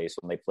on the place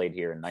when they played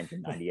here in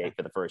 1998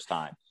 for the first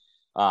time.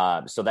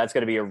 So that's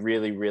going to be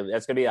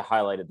that's going to be a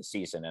highlight of the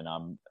season. And,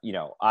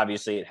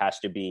 obviously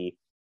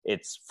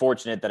it's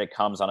fortunate that it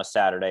comes on a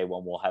Saturday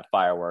when we'll have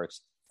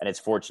fireworks. And it's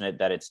fortunate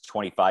that it's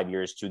 25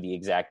 years to the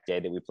exact day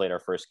that we played our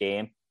first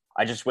game.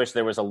 I just wish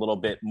there was a little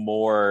bit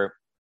more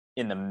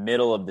in the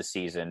middle of the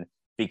season,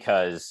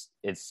 because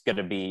it's going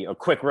to be a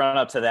quick run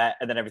up to that.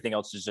 And then everything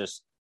else is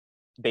just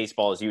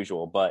baseball as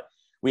usual. But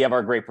we have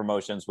our great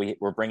promotions.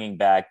 We're bringing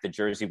back the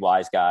Jersey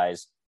Wise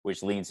Guys,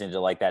 which leans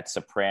into like that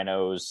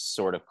Sopranos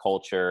sort of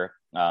culture.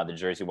 The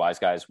Jersey Wise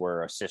Guys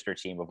were a sister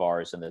team of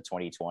ours in the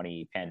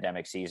 2020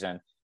 pandemic season.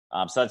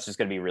 So that's just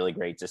going to be really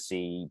great to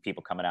see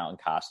people coming out in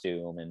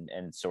costume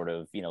and sort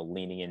of,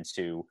 leaning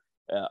into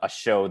a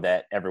show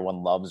that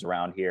everyone loves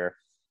around here.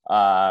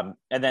 And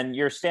then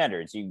your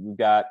standards, you've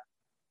got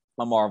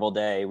a Marvel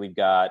Day, we've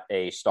got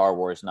a Star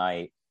Wars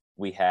night,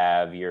 we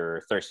have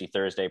your Thirsty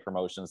Thursday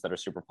promotions that are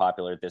super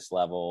popular at this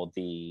level,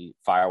 the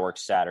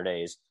fireworks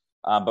Saturdays,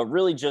 but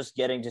really just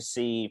getting to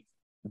see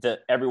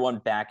everyone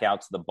back out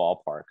to the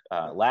ballpark.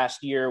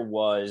 Last year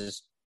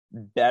was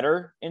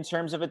better in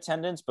terms of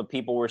attendance, but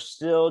people were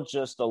still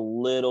just a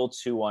little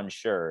too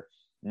unsure.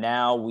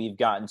 Now we've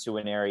gotten to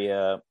an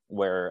area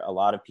where a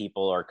lot of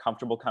people are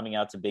comfortable coming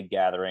out to big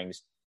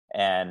gatherings.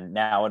 And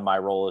now in my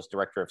role as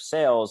director of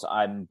sales,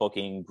 I'm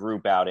booking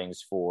group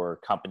outings for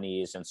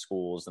companies and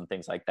schools and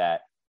things like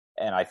that.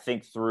 And I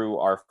think through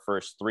our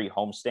first 3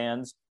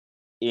 homestands,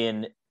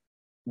 in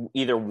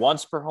either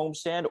once per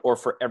homestand or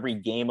for every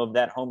game of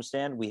that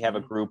homestand, we have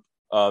a group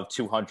of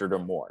 200 or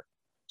more.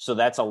 So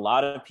that's a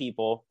lot of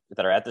people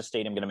that are at the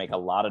stadium going to make a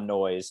lot of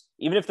noise,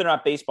 even if they're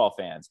not baseball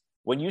fans.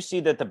 When you see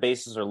that the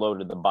bases are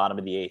loaded at the bottom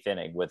of the 8th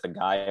inning with a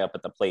guy up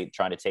at the plate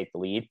trying to take the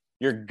lead,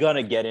 you're going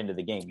to get into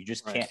the game. You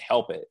just can't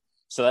help it.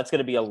 So that's going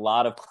to be a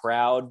lot of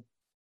crowd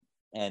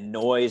and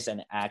noise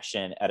and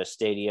action at a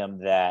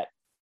stadium that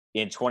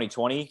in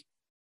 2020,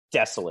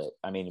 desolate.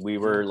 I mean, we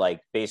were like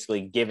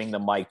basically giving the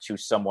mic to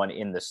someone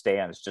in the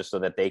stands just so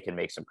that they can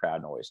make some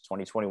crowd noise.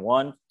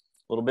 2021, a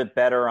little bit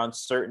better on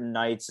certain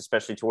nights,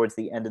 especially towards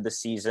the end of the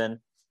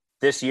season.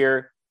 This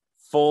year,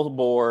 full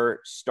bore,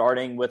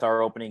 starting with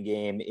our opening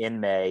game in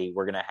May.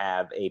 We're going to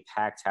have a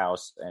packed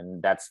house.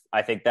 And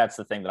I think that's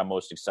the thing that I'm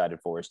most excited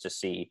for, is to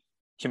see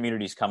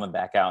communities coming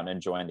back out and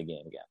enjoying the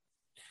game again.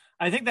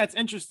 I think that's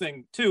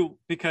interesting too,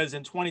 because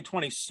in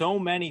 2020, so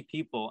many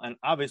people, and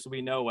obviously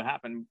we know what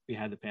happened. We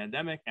had the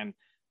pandemic, and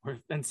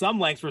in some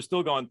lengths, we're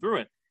still going through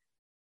it.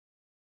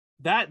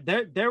 That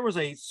there was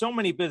so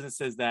many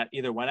businesses that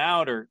either went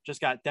out or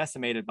just got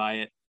decimated by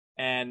it.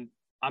 And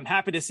I'm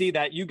happy to see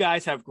that you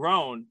guys have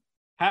grown.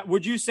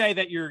 Would you say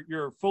that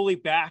you're fully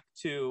back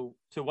to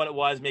what it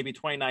was, maybe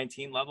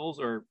 2019 levels,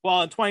 or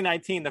in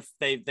 2019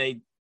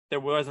 there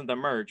wasn't the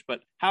merge, but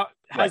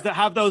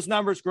have those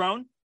numbers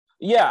grown?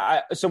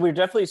 Yeah, so we're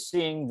definitely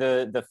seeing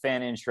the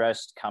fan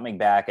interest coming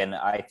back, and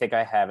I think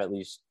I have at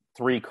least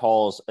 3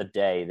 calls a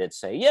day that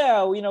say,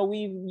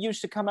 we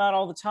used to come out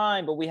all the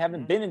time, but we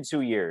haven't been in 2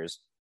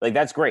 years. Like,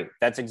 that's great.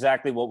 That's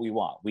exactly what we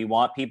want. We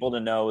want people to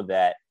know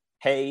that,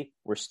 hey,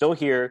 we're still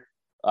here.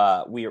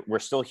 We're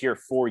still here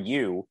for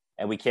you,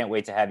 and we can't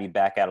wait to have you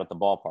back out at the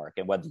ballpark.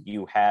 And whether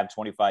you have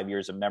 25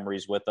 years of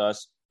memories with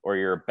us or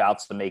you're about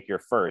to make your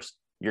first,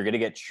 you're going to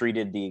get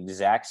treated the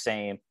exact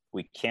same.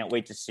 We can't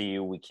wait to see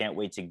you. We can't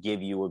wait to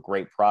give you a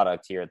great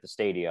product here at the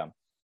stadium.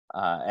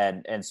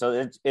 And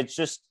so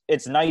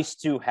it's nice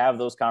to have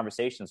those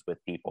conversations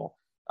with people.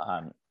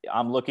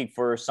 I'm looking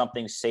for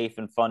something safe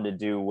and fun to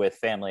do with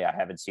family I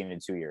haven't seen in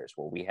 2 years.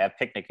 Well, we have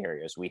picnic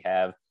areas. We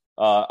have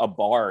a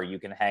bar you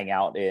can hang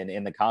out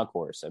in the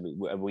concourse. I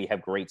mean, we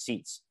have great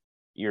seats.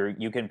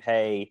 You can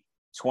pay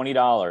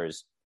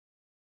 $20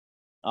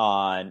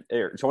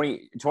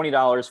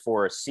 $20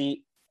 for a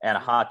seat and a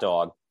hot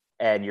dog,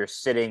 and you're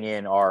sitting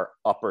in our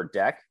upper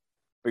deck,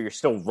 but you're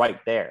still right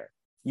there.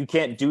 You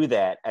can't do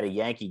that at a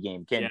Yankee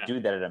game. Can't do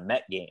that at a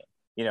Met game.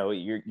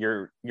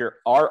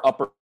 Our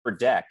upper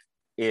deck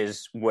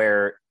is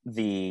where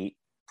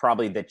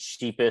probably the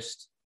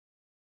cheapest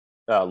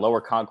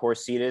lower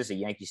concourse seat is at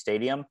Yankee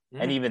Stadium.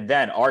 And even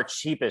then, our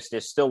cheapest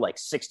is still like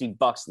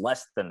 $60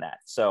 less than that.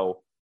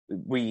 So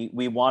we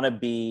want to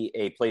be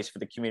a place for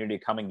the community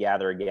to come and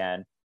gather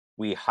again.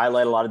 We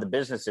highlight a lot of the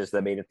businesses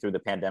that made it through the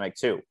pandemic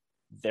too.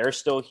 They're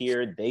still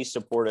here. They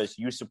support us.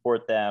 You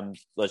support them.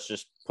 Let's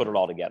just put it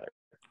all together.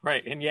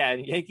 Right. And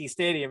in Yankee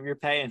Stadium, you're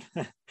paying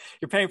for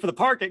the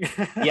parking.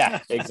 Yeah,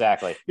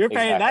 exactly. You're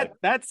paying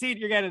that seat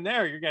you're getting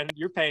there.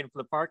 You're paying for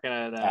the parking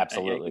at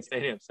Yankee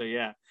Stadium. So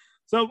yeah.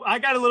 So I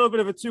got a little bit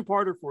of a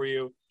 2-parter for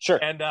you. Sure.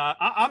 And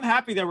I'm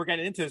happy that we're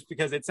getting into this,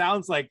 because it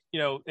sounds like,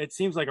 it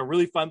seems like a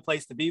really fun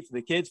place to be for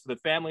the kids, for the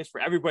families, for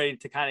everybody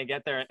to kind of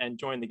get there and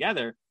join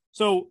together.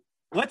 So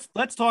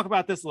let's talk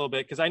about this a little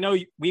bit, because I know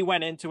we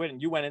went into it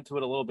and you went into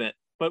it a little bit,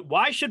 but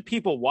why should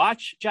people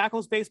watch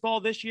Jackals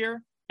baseball this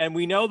year? And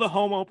we know the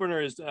home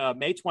opener is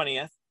May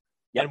 20th.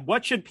 Yep. And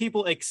what should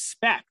people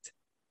expect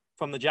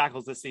from the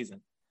Jackals this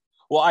season?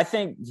 Well, I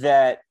think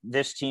that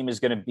this team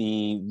is going to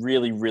be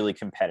really, really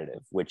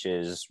competitive, which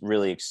is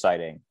really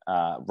exciting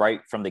right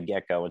from the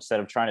get-go. Instead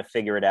of trying to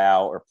figure it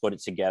out or put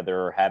it together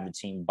or have the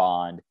team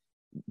bond,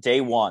 day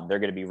one, they're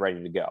going to be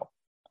ready to go.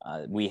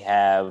 We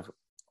have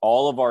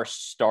all of our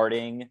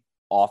starting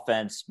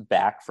offense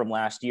back from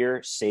last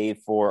year, save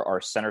for our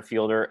center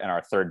fielder and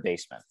our third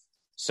baseman.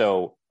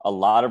 So a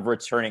lot of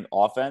returning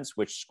offense,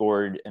 which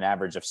scored an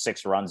average of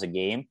 6 runs a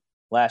game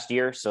last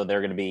year. So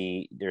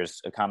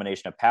there's a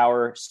combination of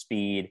power,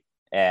 speed,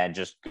 and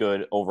just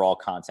good overall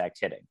contact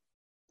hitting.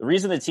 The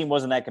reason the team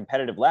wasn't that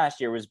competitive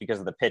last year was because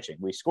of the pitching.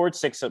 We scored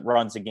 6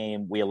 runs a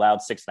game. We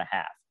allowed 6.5.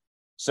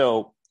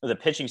 So the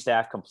pitching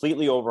staff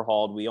completely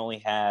overhauled. We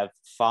only have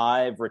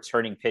 5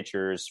 returning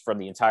pitchers from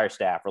the entire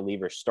staff,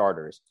 relievers,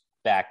 starters,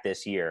 back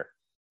this year.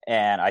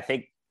 And I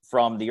think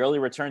from the early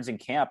returns in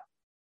camp,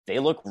 they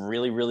look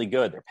really, really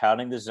good. They're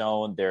pounding the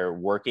zone. They're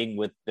working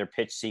with their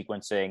pitch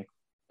sequencing.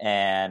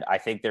 And I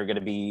think they're going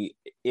to be,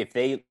 if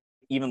they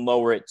even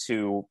lower it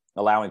to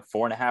allowing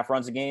 4.5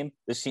 runs a game,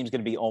 this team's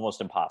going to be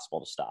almost impossible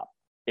to stop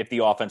if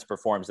the offense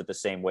performs it the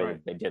same way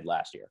that they did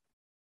last year.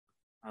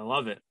 I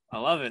love it.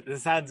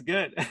 This sounds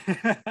good.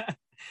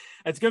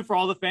 It's good for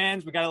all the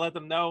fans. We got to let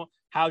them know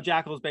how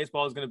Jackals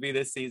baseball is going to be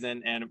this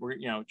season. And we're,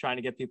 trying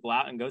to get people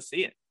out and go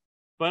see it.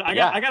 But I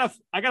got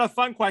a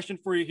fun question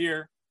for you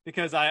here,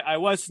 because I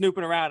was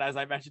snooping around, as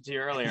I mentioned to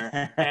you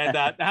earlier.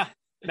 And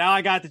now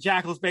I got the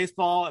Jackals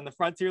baseball and the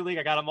Frontier League.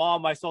 I got them all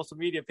on my social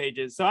media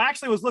pages. So I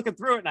actually was looking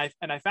through it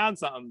and I found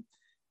something.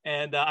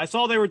 And I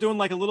saw they were doing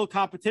like a little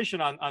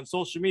competition on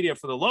social media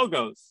for the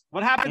logos.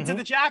 What happened to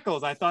the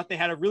Jackals? I thought they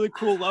had a really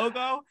cool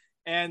logo,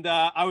 and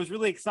I was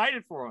really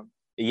excited for them.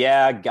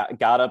 Yeah,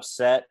 got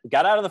upset.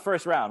 Got out of the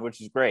first round,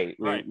 which is great.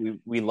 Right.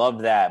 We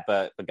loved that,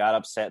 but got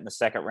upset in the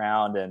second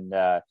round. And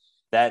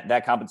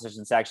that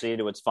competition's actually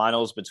into its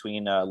finals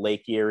between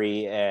Lake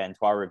Erie and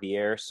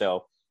Trois-Rivières.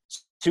 So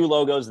 2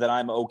 logos that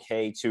I'm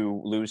okay to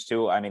lose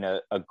to. I mean,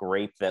 a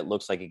grape that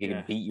looks like it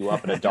can beat you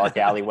up in a dark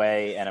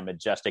alleyway, and a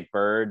majestic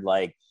bird.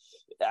 Like,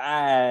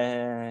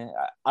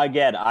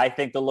 again, I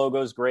think the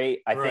logo's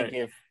great. I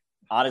think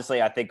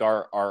I think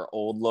our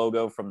old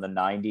logo from the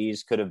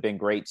 90s could have been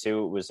great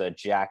too. It was a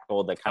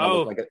jackal that kind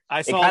of looked like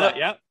I saw that.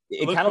 Yep.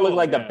 It kind of looked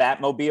like the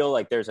Batmobile.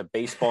 Like there's a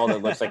baseball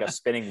that looks like a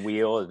spinning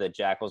wheel. The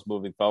Jackal's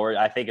moving forward.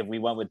 I think if we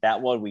went with that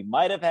one, we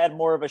might have had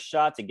more of a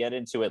shot to get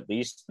into at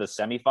least the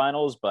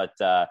semifinals. But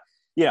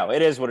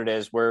it is what it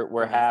is.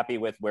 We're happy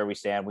with where we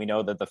stand. We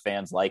know that the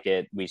fans like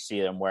it. We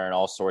see them wearing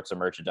all sorts of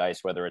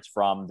merchandise, whether it's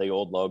from the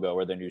old logo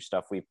or the new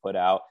stuff we put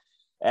out.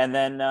 And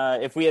then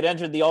if we had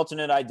entered the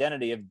alternate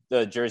identity of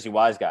the Jersey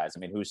Wise Guys, I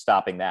mean, who's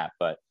stopping that?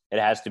 But it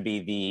has to be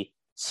the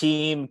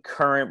team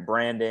current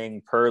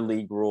branding per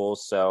league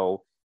rules.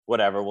 So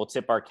whatever, we'll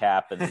tip our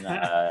cap. And,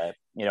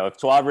 if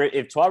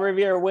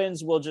Trois-Rivières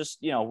wins, we'll just,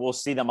 we'll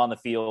see them on the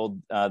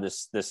field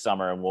this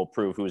summer, and we'll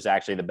prove who's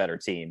actually the better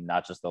team,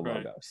 not just the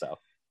logo. So.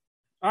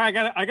 All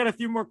right, I got a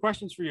few more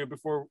questions for you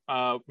before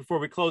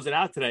we close it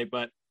out today.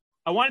 But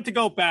I wanted to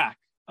go back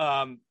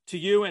to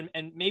you and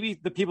maybe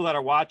the people that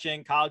are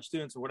watching, college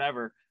students or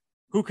whatever,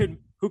 who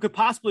could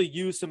possibly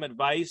use some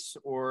advice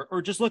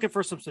or just looking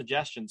for some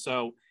suggestions.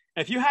 So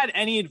if you had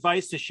any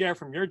advice to share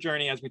from your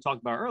journey, as we talked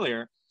about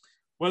earlier,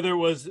 whether it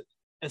was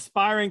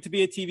aspiring to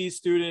be a TV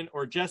student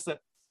or just a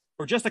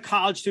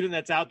college student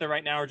that's out there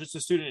right now, or just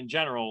a student in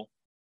general,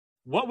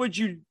 what would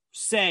you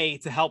say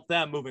to help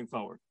them moving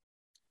forward?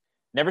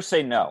 Never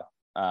say no.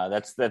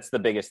 That's the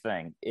biggest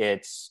thing.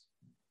 It's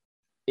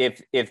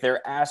if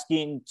they're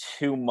asking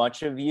too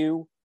much of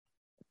you,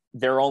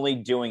 they're only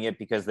doing it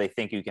because they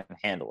think you can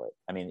handle it.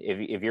 I mean,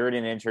 if you're in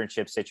an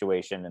internship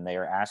situation and they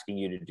are asking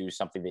you to do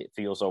something that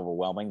feels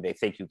overwhelming, they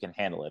think you can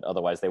handle it.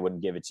 Otherwise, they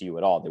wouldn't give it to you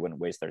at all. They wouldn't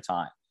waste their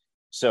time.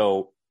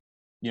 So,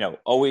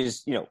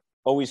 always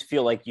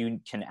feel like you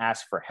can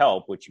ask for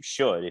help, which you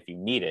should if you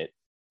need it,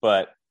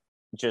 but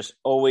just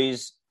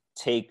always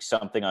take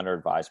something under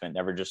advisement.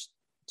 Never just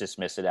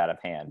dismiss it out of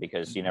hand,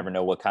 because you never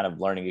know what kind of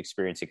learning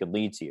experience it could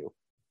lead to you.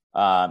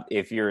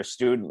 If you're a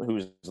student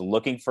who's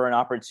looking for an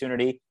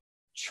opportunity,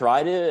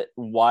 try to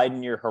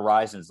widen your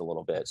horizons a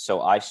little bit.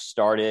 So I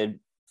started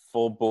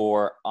full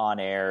bore on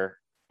air,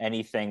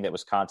 anything that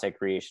was content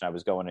creation, I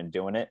was going and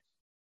doing it.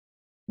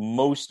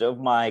 Most of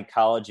my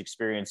college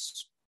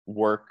experience,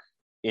 work,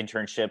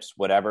 internships,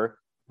 whatever,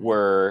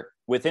 were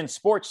within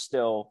sports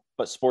still,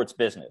 but sports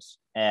business.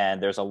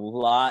 And there's a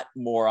lot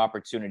more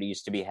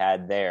opportunities to be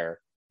had there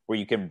where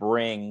you can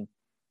bring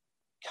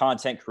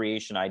content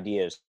creation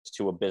ideas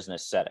to a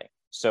business setting.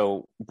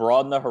 So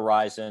broaden the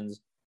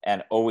horizons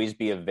and always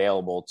be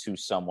available to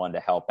someone to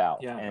help out.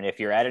 Yeah. And if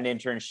you're at an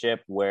internship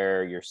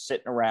where you're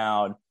sitting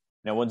around,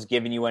 no one's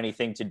giving you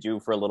anything to do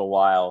for a little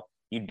while,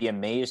 you'd be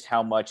amazed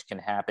how much can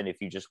happen if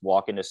you just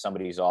walk into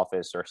somebody's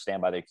office or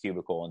stand by their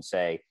cubicle and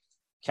say,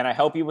 can I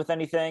help you with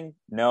anything?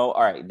 No?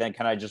 All right, then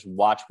can I just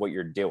watch what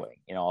you're doing?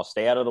 I'll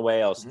stay out of the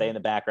way. I'll stay in the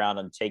background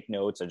and take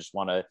notes. I just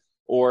want to,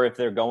 or if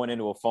they're going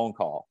into a phone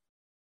call,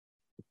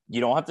 You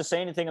don't have to say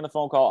anything on the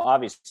phone call,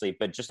 obviously,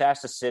 but just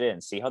ask to sit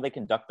in, see how they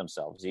conduct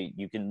themselves.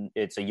 You can,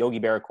 it's a Yogi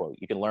Berra quote.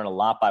 You can learn a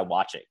lot by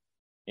watching,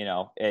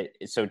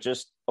 so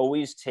just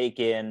always take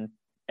in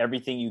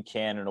everything you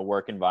can in a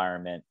work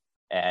environment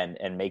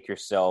and make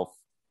yourself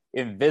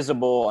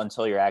invisible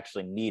until you're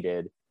actually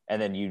needed.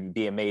 And then you'd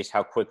be amazed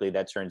how quickly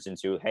that turns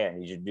into, hey, I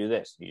need you to do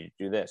this, I need you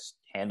to do this,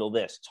 handle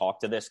this, talk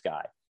to this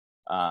guy.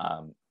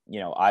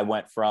 I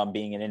went from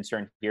being an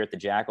intern here at the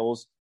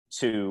Jackals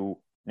to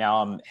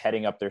now I'm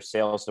heading up their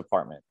sales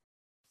department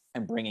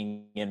and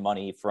bringing in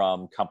money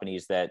from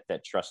companies that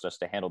trust us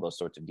to handle those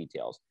sorts of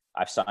details.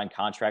 I've signed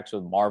contracts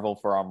with Marvel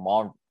for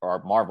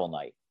our Marvel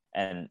night.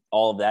 And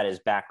all of that is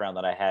background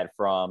that I had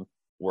from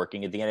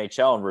working at the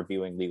NHL and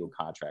reviewing legal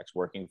contracts,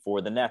 working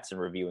for the Nets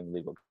and reviewing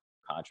legal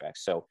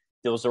contracts. So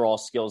those are all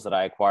skills that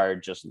I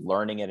acquired just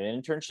learning at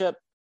an internship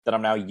that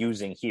I'm now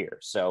using here.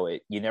 So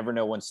you never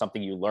know when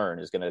something you learn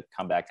is going to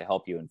come back to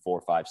help you in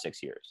 4, 5,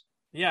 6 years.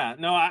 Yeah,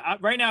 no, I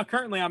right now,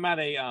 currently I'm at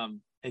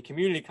a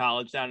community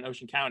college down in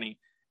Ocean County,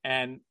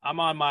 and I'm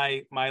on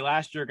my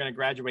last year, going to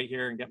graduate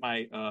here and get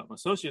my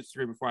associate's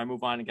degree before I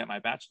move on and get my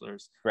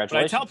bachelor's.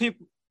 Congratulations. But I tell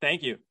people,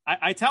 thank you.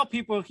 I tell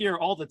people here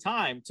all the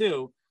time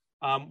too,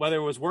 whether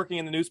it was working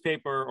in the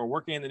newspaper or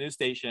working in the news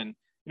station,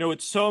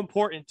 it's so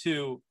important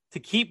to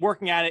keep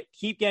working at it,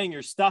 keep getting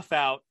your stuff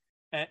out.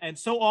 And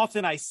so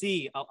often I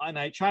see, and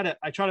I try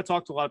to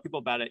talk to a lot of people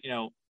about it.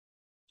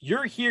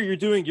 You're here,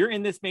 you're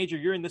in this major,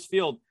 you're in this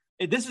field.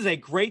 This is a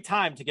great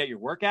time to get your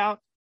workout,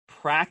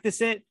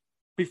 practice it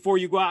before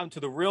you go out into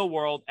the real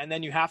world. And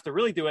then you have to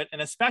really do it.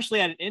 And especially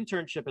at an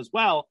internship as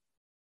well.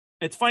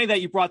 It's funny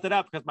that you brought that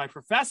up because my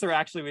professor,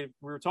 actually, we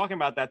were talking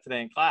about that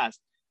today in class.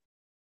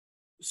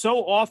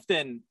 So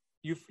often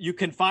you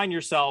can find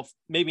yourself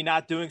maybe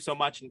not doing so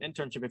much in an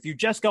internship. If you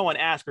just go and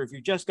ask, or if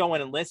you just go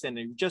in and listen,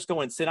 and you just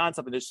go and sit on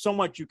something, there's so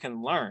much you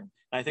can learn.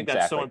 And I think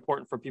that's so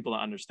important for people to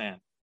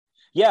understand.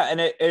 Yeah,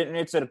 and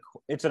it's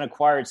an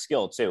acquired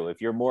skill too. If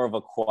you're more of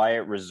a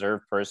quiet,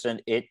 reserved person,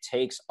 it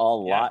takes a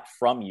lot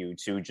from you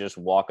to just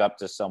walk up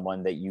to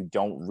someone that you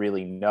don't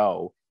really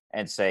know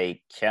and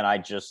say, "Can I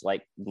just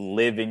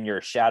live in your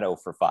shadow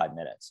for 5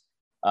 minutes?"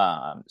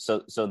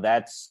 So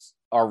that's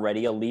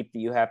already a leap that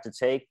you have to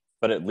take,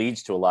 but it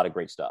leads to a lot of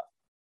great stuff.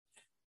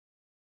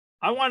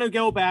 I want to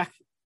go back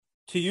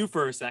to you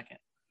for a second.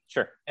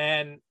 Sure.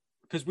 And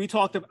because we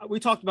talked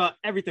about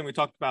everything. We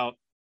talked about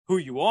who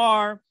you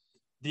are,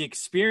 the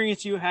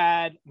experience you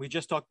had. We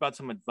just talked about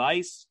some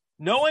advice.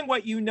 Knowing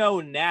what you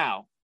know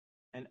now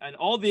and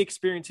all the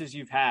experiences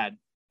you've had,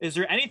 is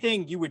there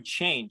anything you would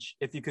change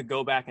if you could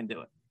go back and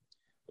do it?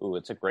 Ooh,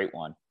 it's a great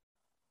one.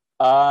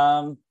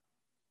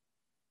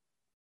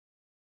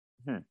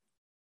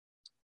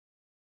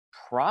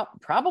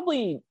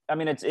 Probably, I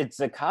mean, it's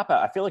a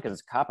cop-out. I feel like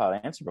it's a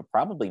cop-out answer, but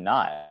probably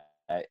not.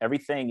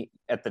 Everything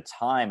at the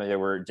time, there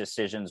were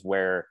decisions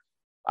where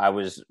I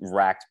was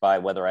racked by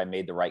whether I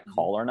made the right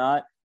call or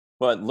not.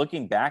 But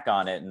looking back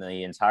on it in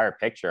the entire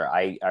picture,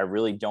 I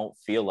really don't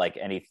feel like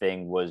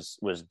anything was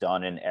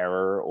done in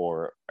error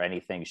or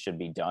anything should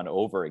be done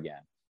over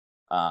again.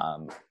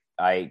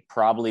 I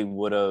probably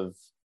would have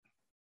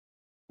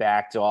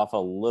backed off a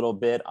little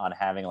bit on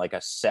having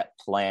a set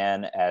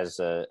plan as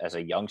a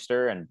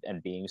youngster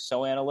and being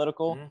so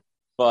analytical. Mm-hmm.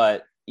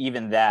 But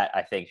even that,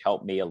 I think,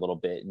 helped me a little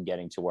bit in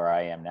getting to where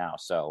I am now.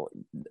 So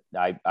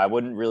I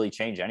wouldn't really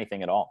change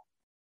anything at all.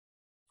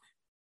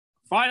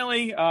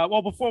 Finally,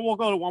 before we'll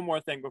go to one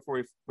more thing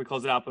before we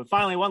close it out, but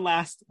finally, one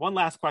last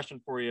question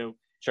for you.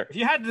 Sure. If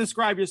you had to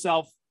describe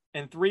yourself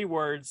in 3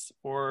 words,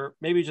 or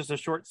maybe just a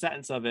short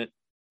sentence of it,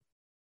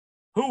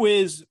 who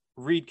is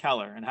Reed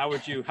Keller, and how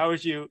would you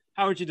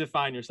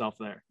define yourself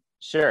there?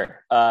 Sure.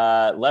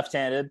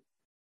 Left-handed,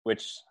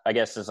 which I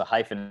guess is a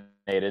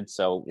hyphenated,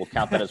 so we'll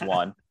count that as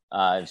one.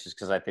 It's just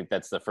because I think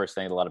that's the first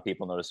thing that a lot of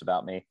people notice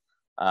about me.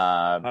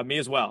 Me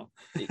as well.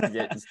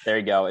 There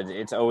you go.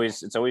 It's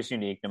always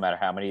unique, no matter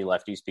how many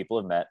lefties people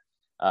have met.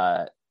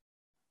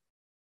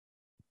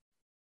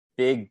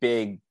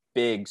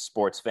 Big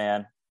sports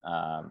fan.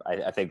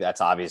 I think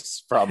that's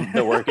obvious from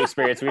the work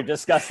experience we've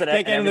discussed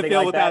today. Can't get in the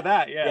field without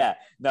that. Yeah.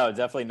 No,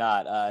 definitely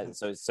not.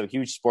 So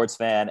huge sports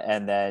fan,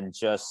 and then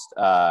just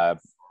I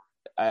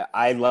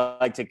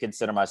like to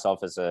consider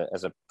myself as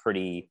a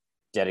pretty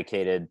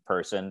dedicated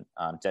person.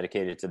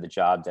 Dedicated to the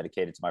job,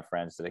 dedicated to my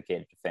friends,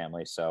 dedicated to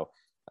family. So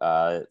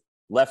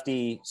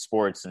lefty,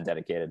 sports, and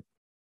dedicated.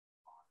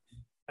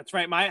 That's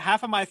right.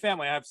 Half of my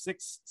family, I have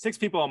six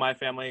people in my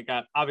family. I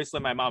got obviously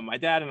my mom, my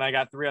dad, and I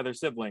got 3 other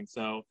siblings.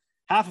 So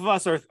half of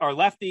us are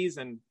lefties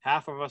and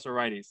half of us are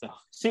righties. So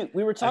see,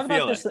 we were talking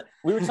about this.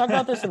 We were talking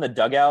about this in the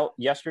dugout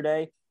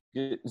yesterday.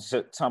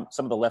 So some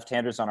of the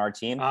left-handers on our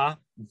team,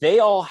 they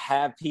all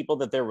have people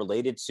that they're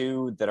related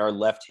to that are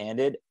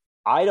left-handed.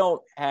 I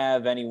don't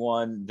have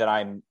anyone that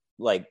I'm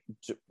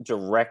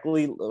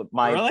directly.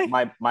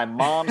 My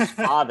mom's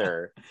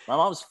father. My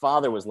mom's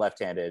father was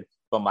left-handed,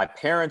 but my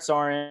parents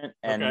aren't,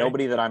 and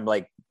nobody that I'm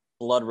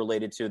blood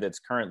related to that's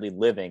currently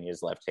living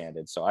is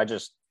left-handed. So I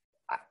just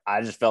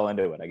fell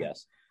into it, I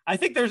guess. I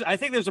think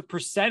there's a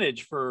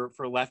percentage for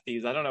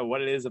lefties. I don't know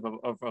what it is of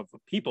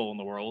people in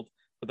the world,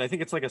 but I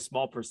think it's like a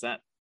small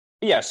percent.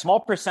 Yeah, small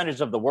percentage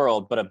of the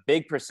world, but a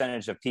big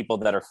percentage of people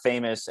that are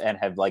famous and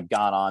have like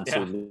gone on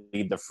to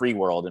lead the free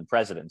world and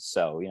presidents.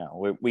 So, you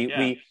know,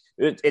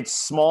 it's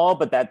small,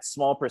 but that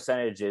small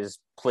percentage is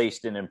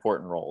placed in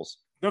important roles.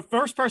 The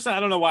first person,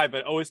 I don't know why,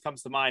 but always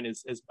comes to mind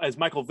is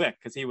Michael Vick,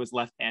 because he was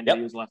left-handed. Yep.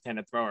 He was a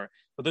left-handed thrower.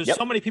 But there's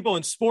so many people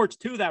in sports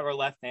too that were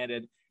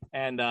left-handed,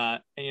 and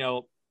you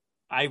know,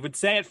 I would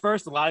say at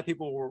first a lot of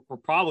people were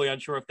probably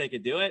unsure if they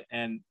could do it,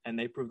 and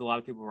they proved a lot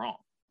of people wrong.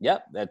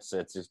 Yep, that's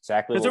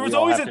exactly what there was we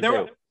all always have to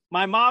do.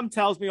 My mom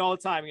tells me all the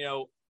time, you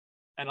know,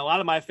 and a lot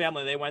of my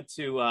family, they went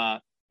to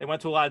a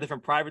lot of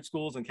different private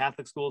schools and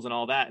Catholic schools and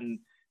all that, and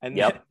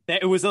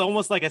it was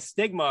almost like a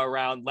stigma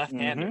around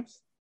left-handers.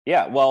 Mm-hmm.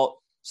 Yeah, well,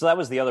 so that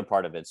was the other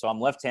part of it. So I'm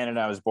left-handed, and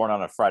I was born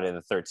on a Friday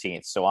the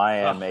 13th. So I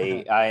am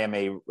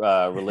a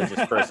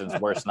religious person's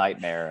worst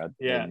nightmare.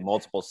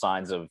 Multiple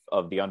signs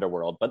of the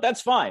underworld, but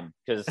that's fine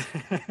because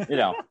you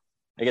know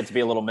I get to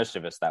be a little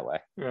mischievous that way.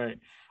 Right.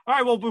 All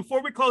right. Well,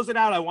 before we close it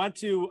out, I wanted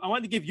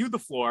to give you the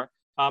floor.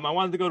 I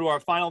wanted to go to our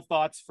final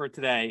thoughts for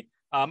today.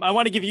 I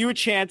want to give you a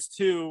chance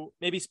to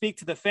maybe speak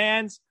to the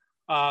fans,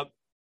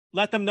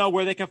 let them know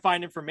where they can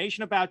find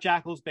information about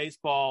Jackals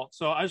baseball.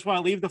 So I just want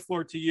to leave the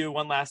floor to you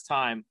one last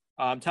time.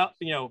 Tell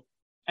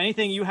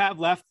anything you have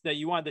left that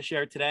you wanted to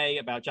share today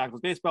about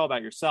Jackals baseball,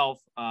 about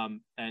yourself,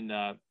 and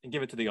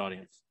give it to the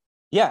audience.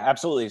 Yeah,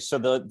 absolutely. So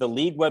the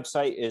league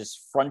website is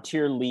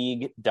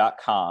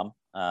frontierleague.com.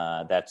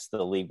 That's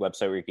the league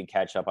website where you can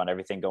catch up on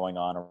everything going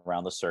on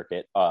around the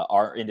circuit.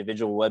 Our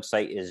individual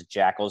website is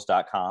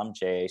jackals.com,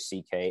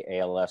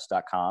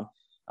 JACKALS.com.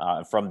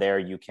 From there,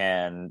 you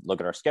can look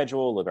at our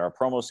schedule, look at our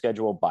promo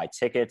schedule, buy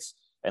tickets,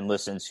 and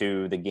listen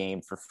to the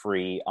game for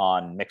free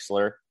on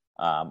Mixlr.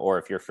 Or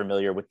if you're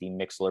familiar with the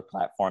Mixlr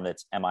platform,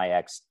 that's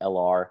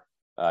MIXLR.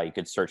 You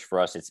could search for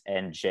us. It's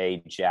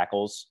NJ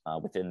Jackals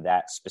within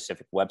that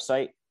specific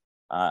website.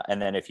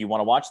 And then if you want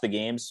to watch the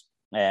games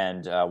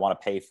and want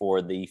to pay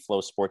for the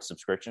Flow Sports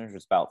subscription, which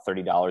is about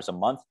 $30 a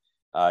month,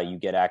 you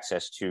get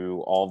access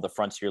to all of the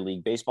Frontier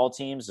League baseball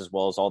teams, as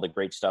well as all the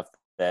great stuff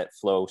that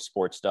Flow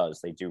Sports does.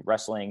 They do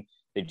wrestling,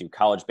 they do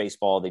college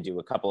baseball, they do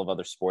a couple of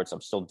other sports.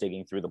 I'm still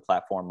digging through the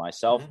platform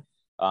myself,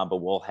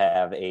 but we'll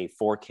have a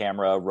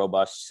 4-camera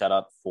robust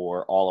setup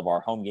for all of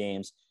our home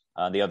games.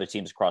 The other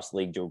teams across the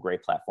league do a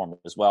great platform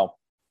as well.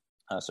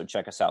 So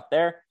check us out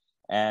there.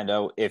 And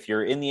if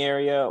you're in the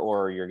area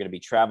or you're going to be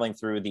traveling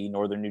through the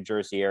northern New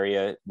Jersey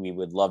area, we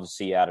would love to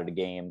see you out at a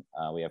game.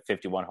 We have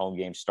 51 home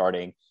games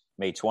starting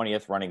May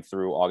 20th, running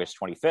through August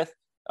 25th.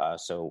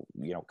 So,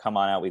 you know, come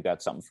on out. We've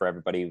got something for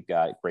everybody. We've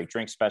got great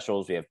drink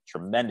specials. We have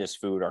tremendous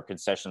food. Our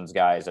concessions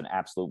guy is an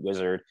absolute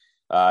wizard.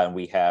 And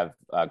we have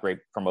great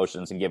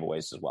promotions and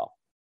giveaways as well.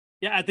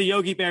 Yeah, at the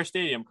Yogi Bear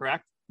Stadium,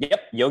 correct? Yep,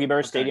 Yogi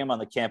Bear Stadium on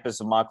the campus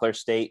of Montclair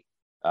State.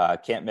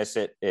 Can't miss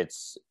it.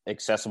 It's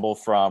accessible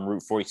from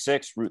Route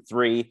 46, Route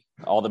 3,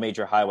 all the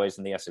major highways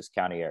in the Essex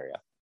County area.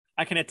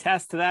 I can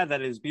attest to that.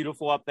 That is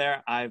beautiful up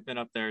there. I've been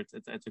up there.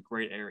 It's a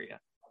great area.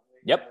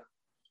 Yep.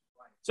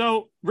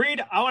 So,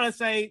 Reed, I want to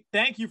say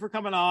thank you for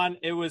coming on.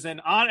 It was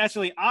an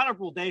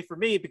honorable day for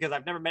me because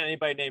I've never met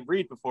anybody named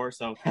Reed before.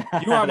 So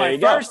you are my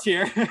first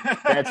here.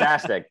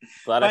 Fantastic.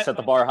 Glad I set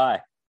the bar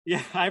high.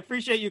 Yeah, I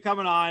appreciate you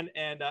coming on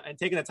and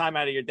taking the time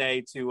out of your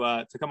day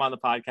to come on the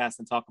podcast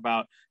and talk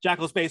about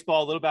Jackals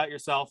baseball, a little about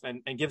yourself,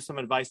 and give some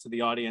advice to the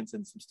audience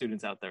and some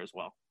students out there as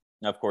well.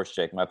 Of course,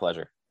 Jake. My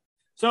pleasure.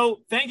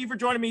 So thank you for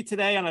joining me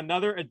today on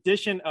another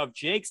edition of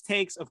Jake's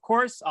Takes. Of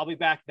course, I'll be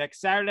back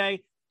next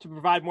Saturday to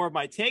provide more of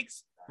my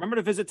takes. Remember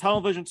to visit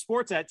Tunnel Vision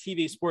Sports at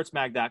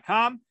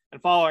tvsportsmag.com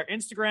and follow our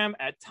Instagram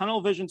at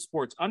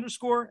tunnelvisionsports_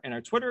 and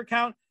our Twitter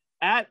account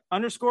at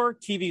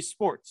 _TV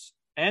Sports.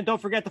 And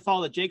don't forget to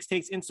follow the Jake's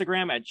Takes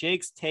Instagram at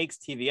Jake's Takes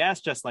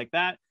TVS, just like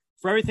that,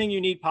 for everything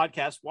you need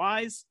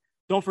podcast-wise.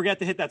 Don't forget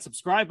to hit that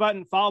subscribe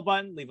button, follow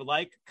button, leave a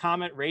like,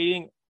 comment,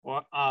 rating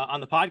on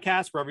the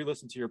podcast, wherever you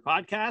listen to your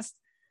podcast.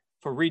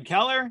 For Reed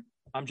Keller,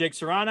 I'm Jake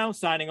Serrano,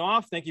 signing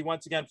off. Thank you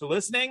once again for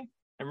listening.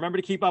 And remember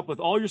to keep up with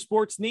all your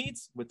sports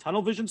needs with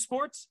Tunnel Vision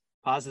Sports,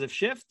 positive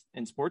shift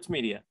in sports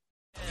media.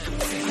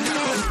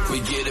 We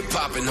get it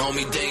poppin',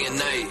 homie, day and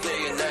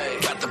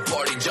night. Got the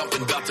party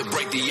jumping, about to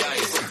break the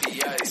ice.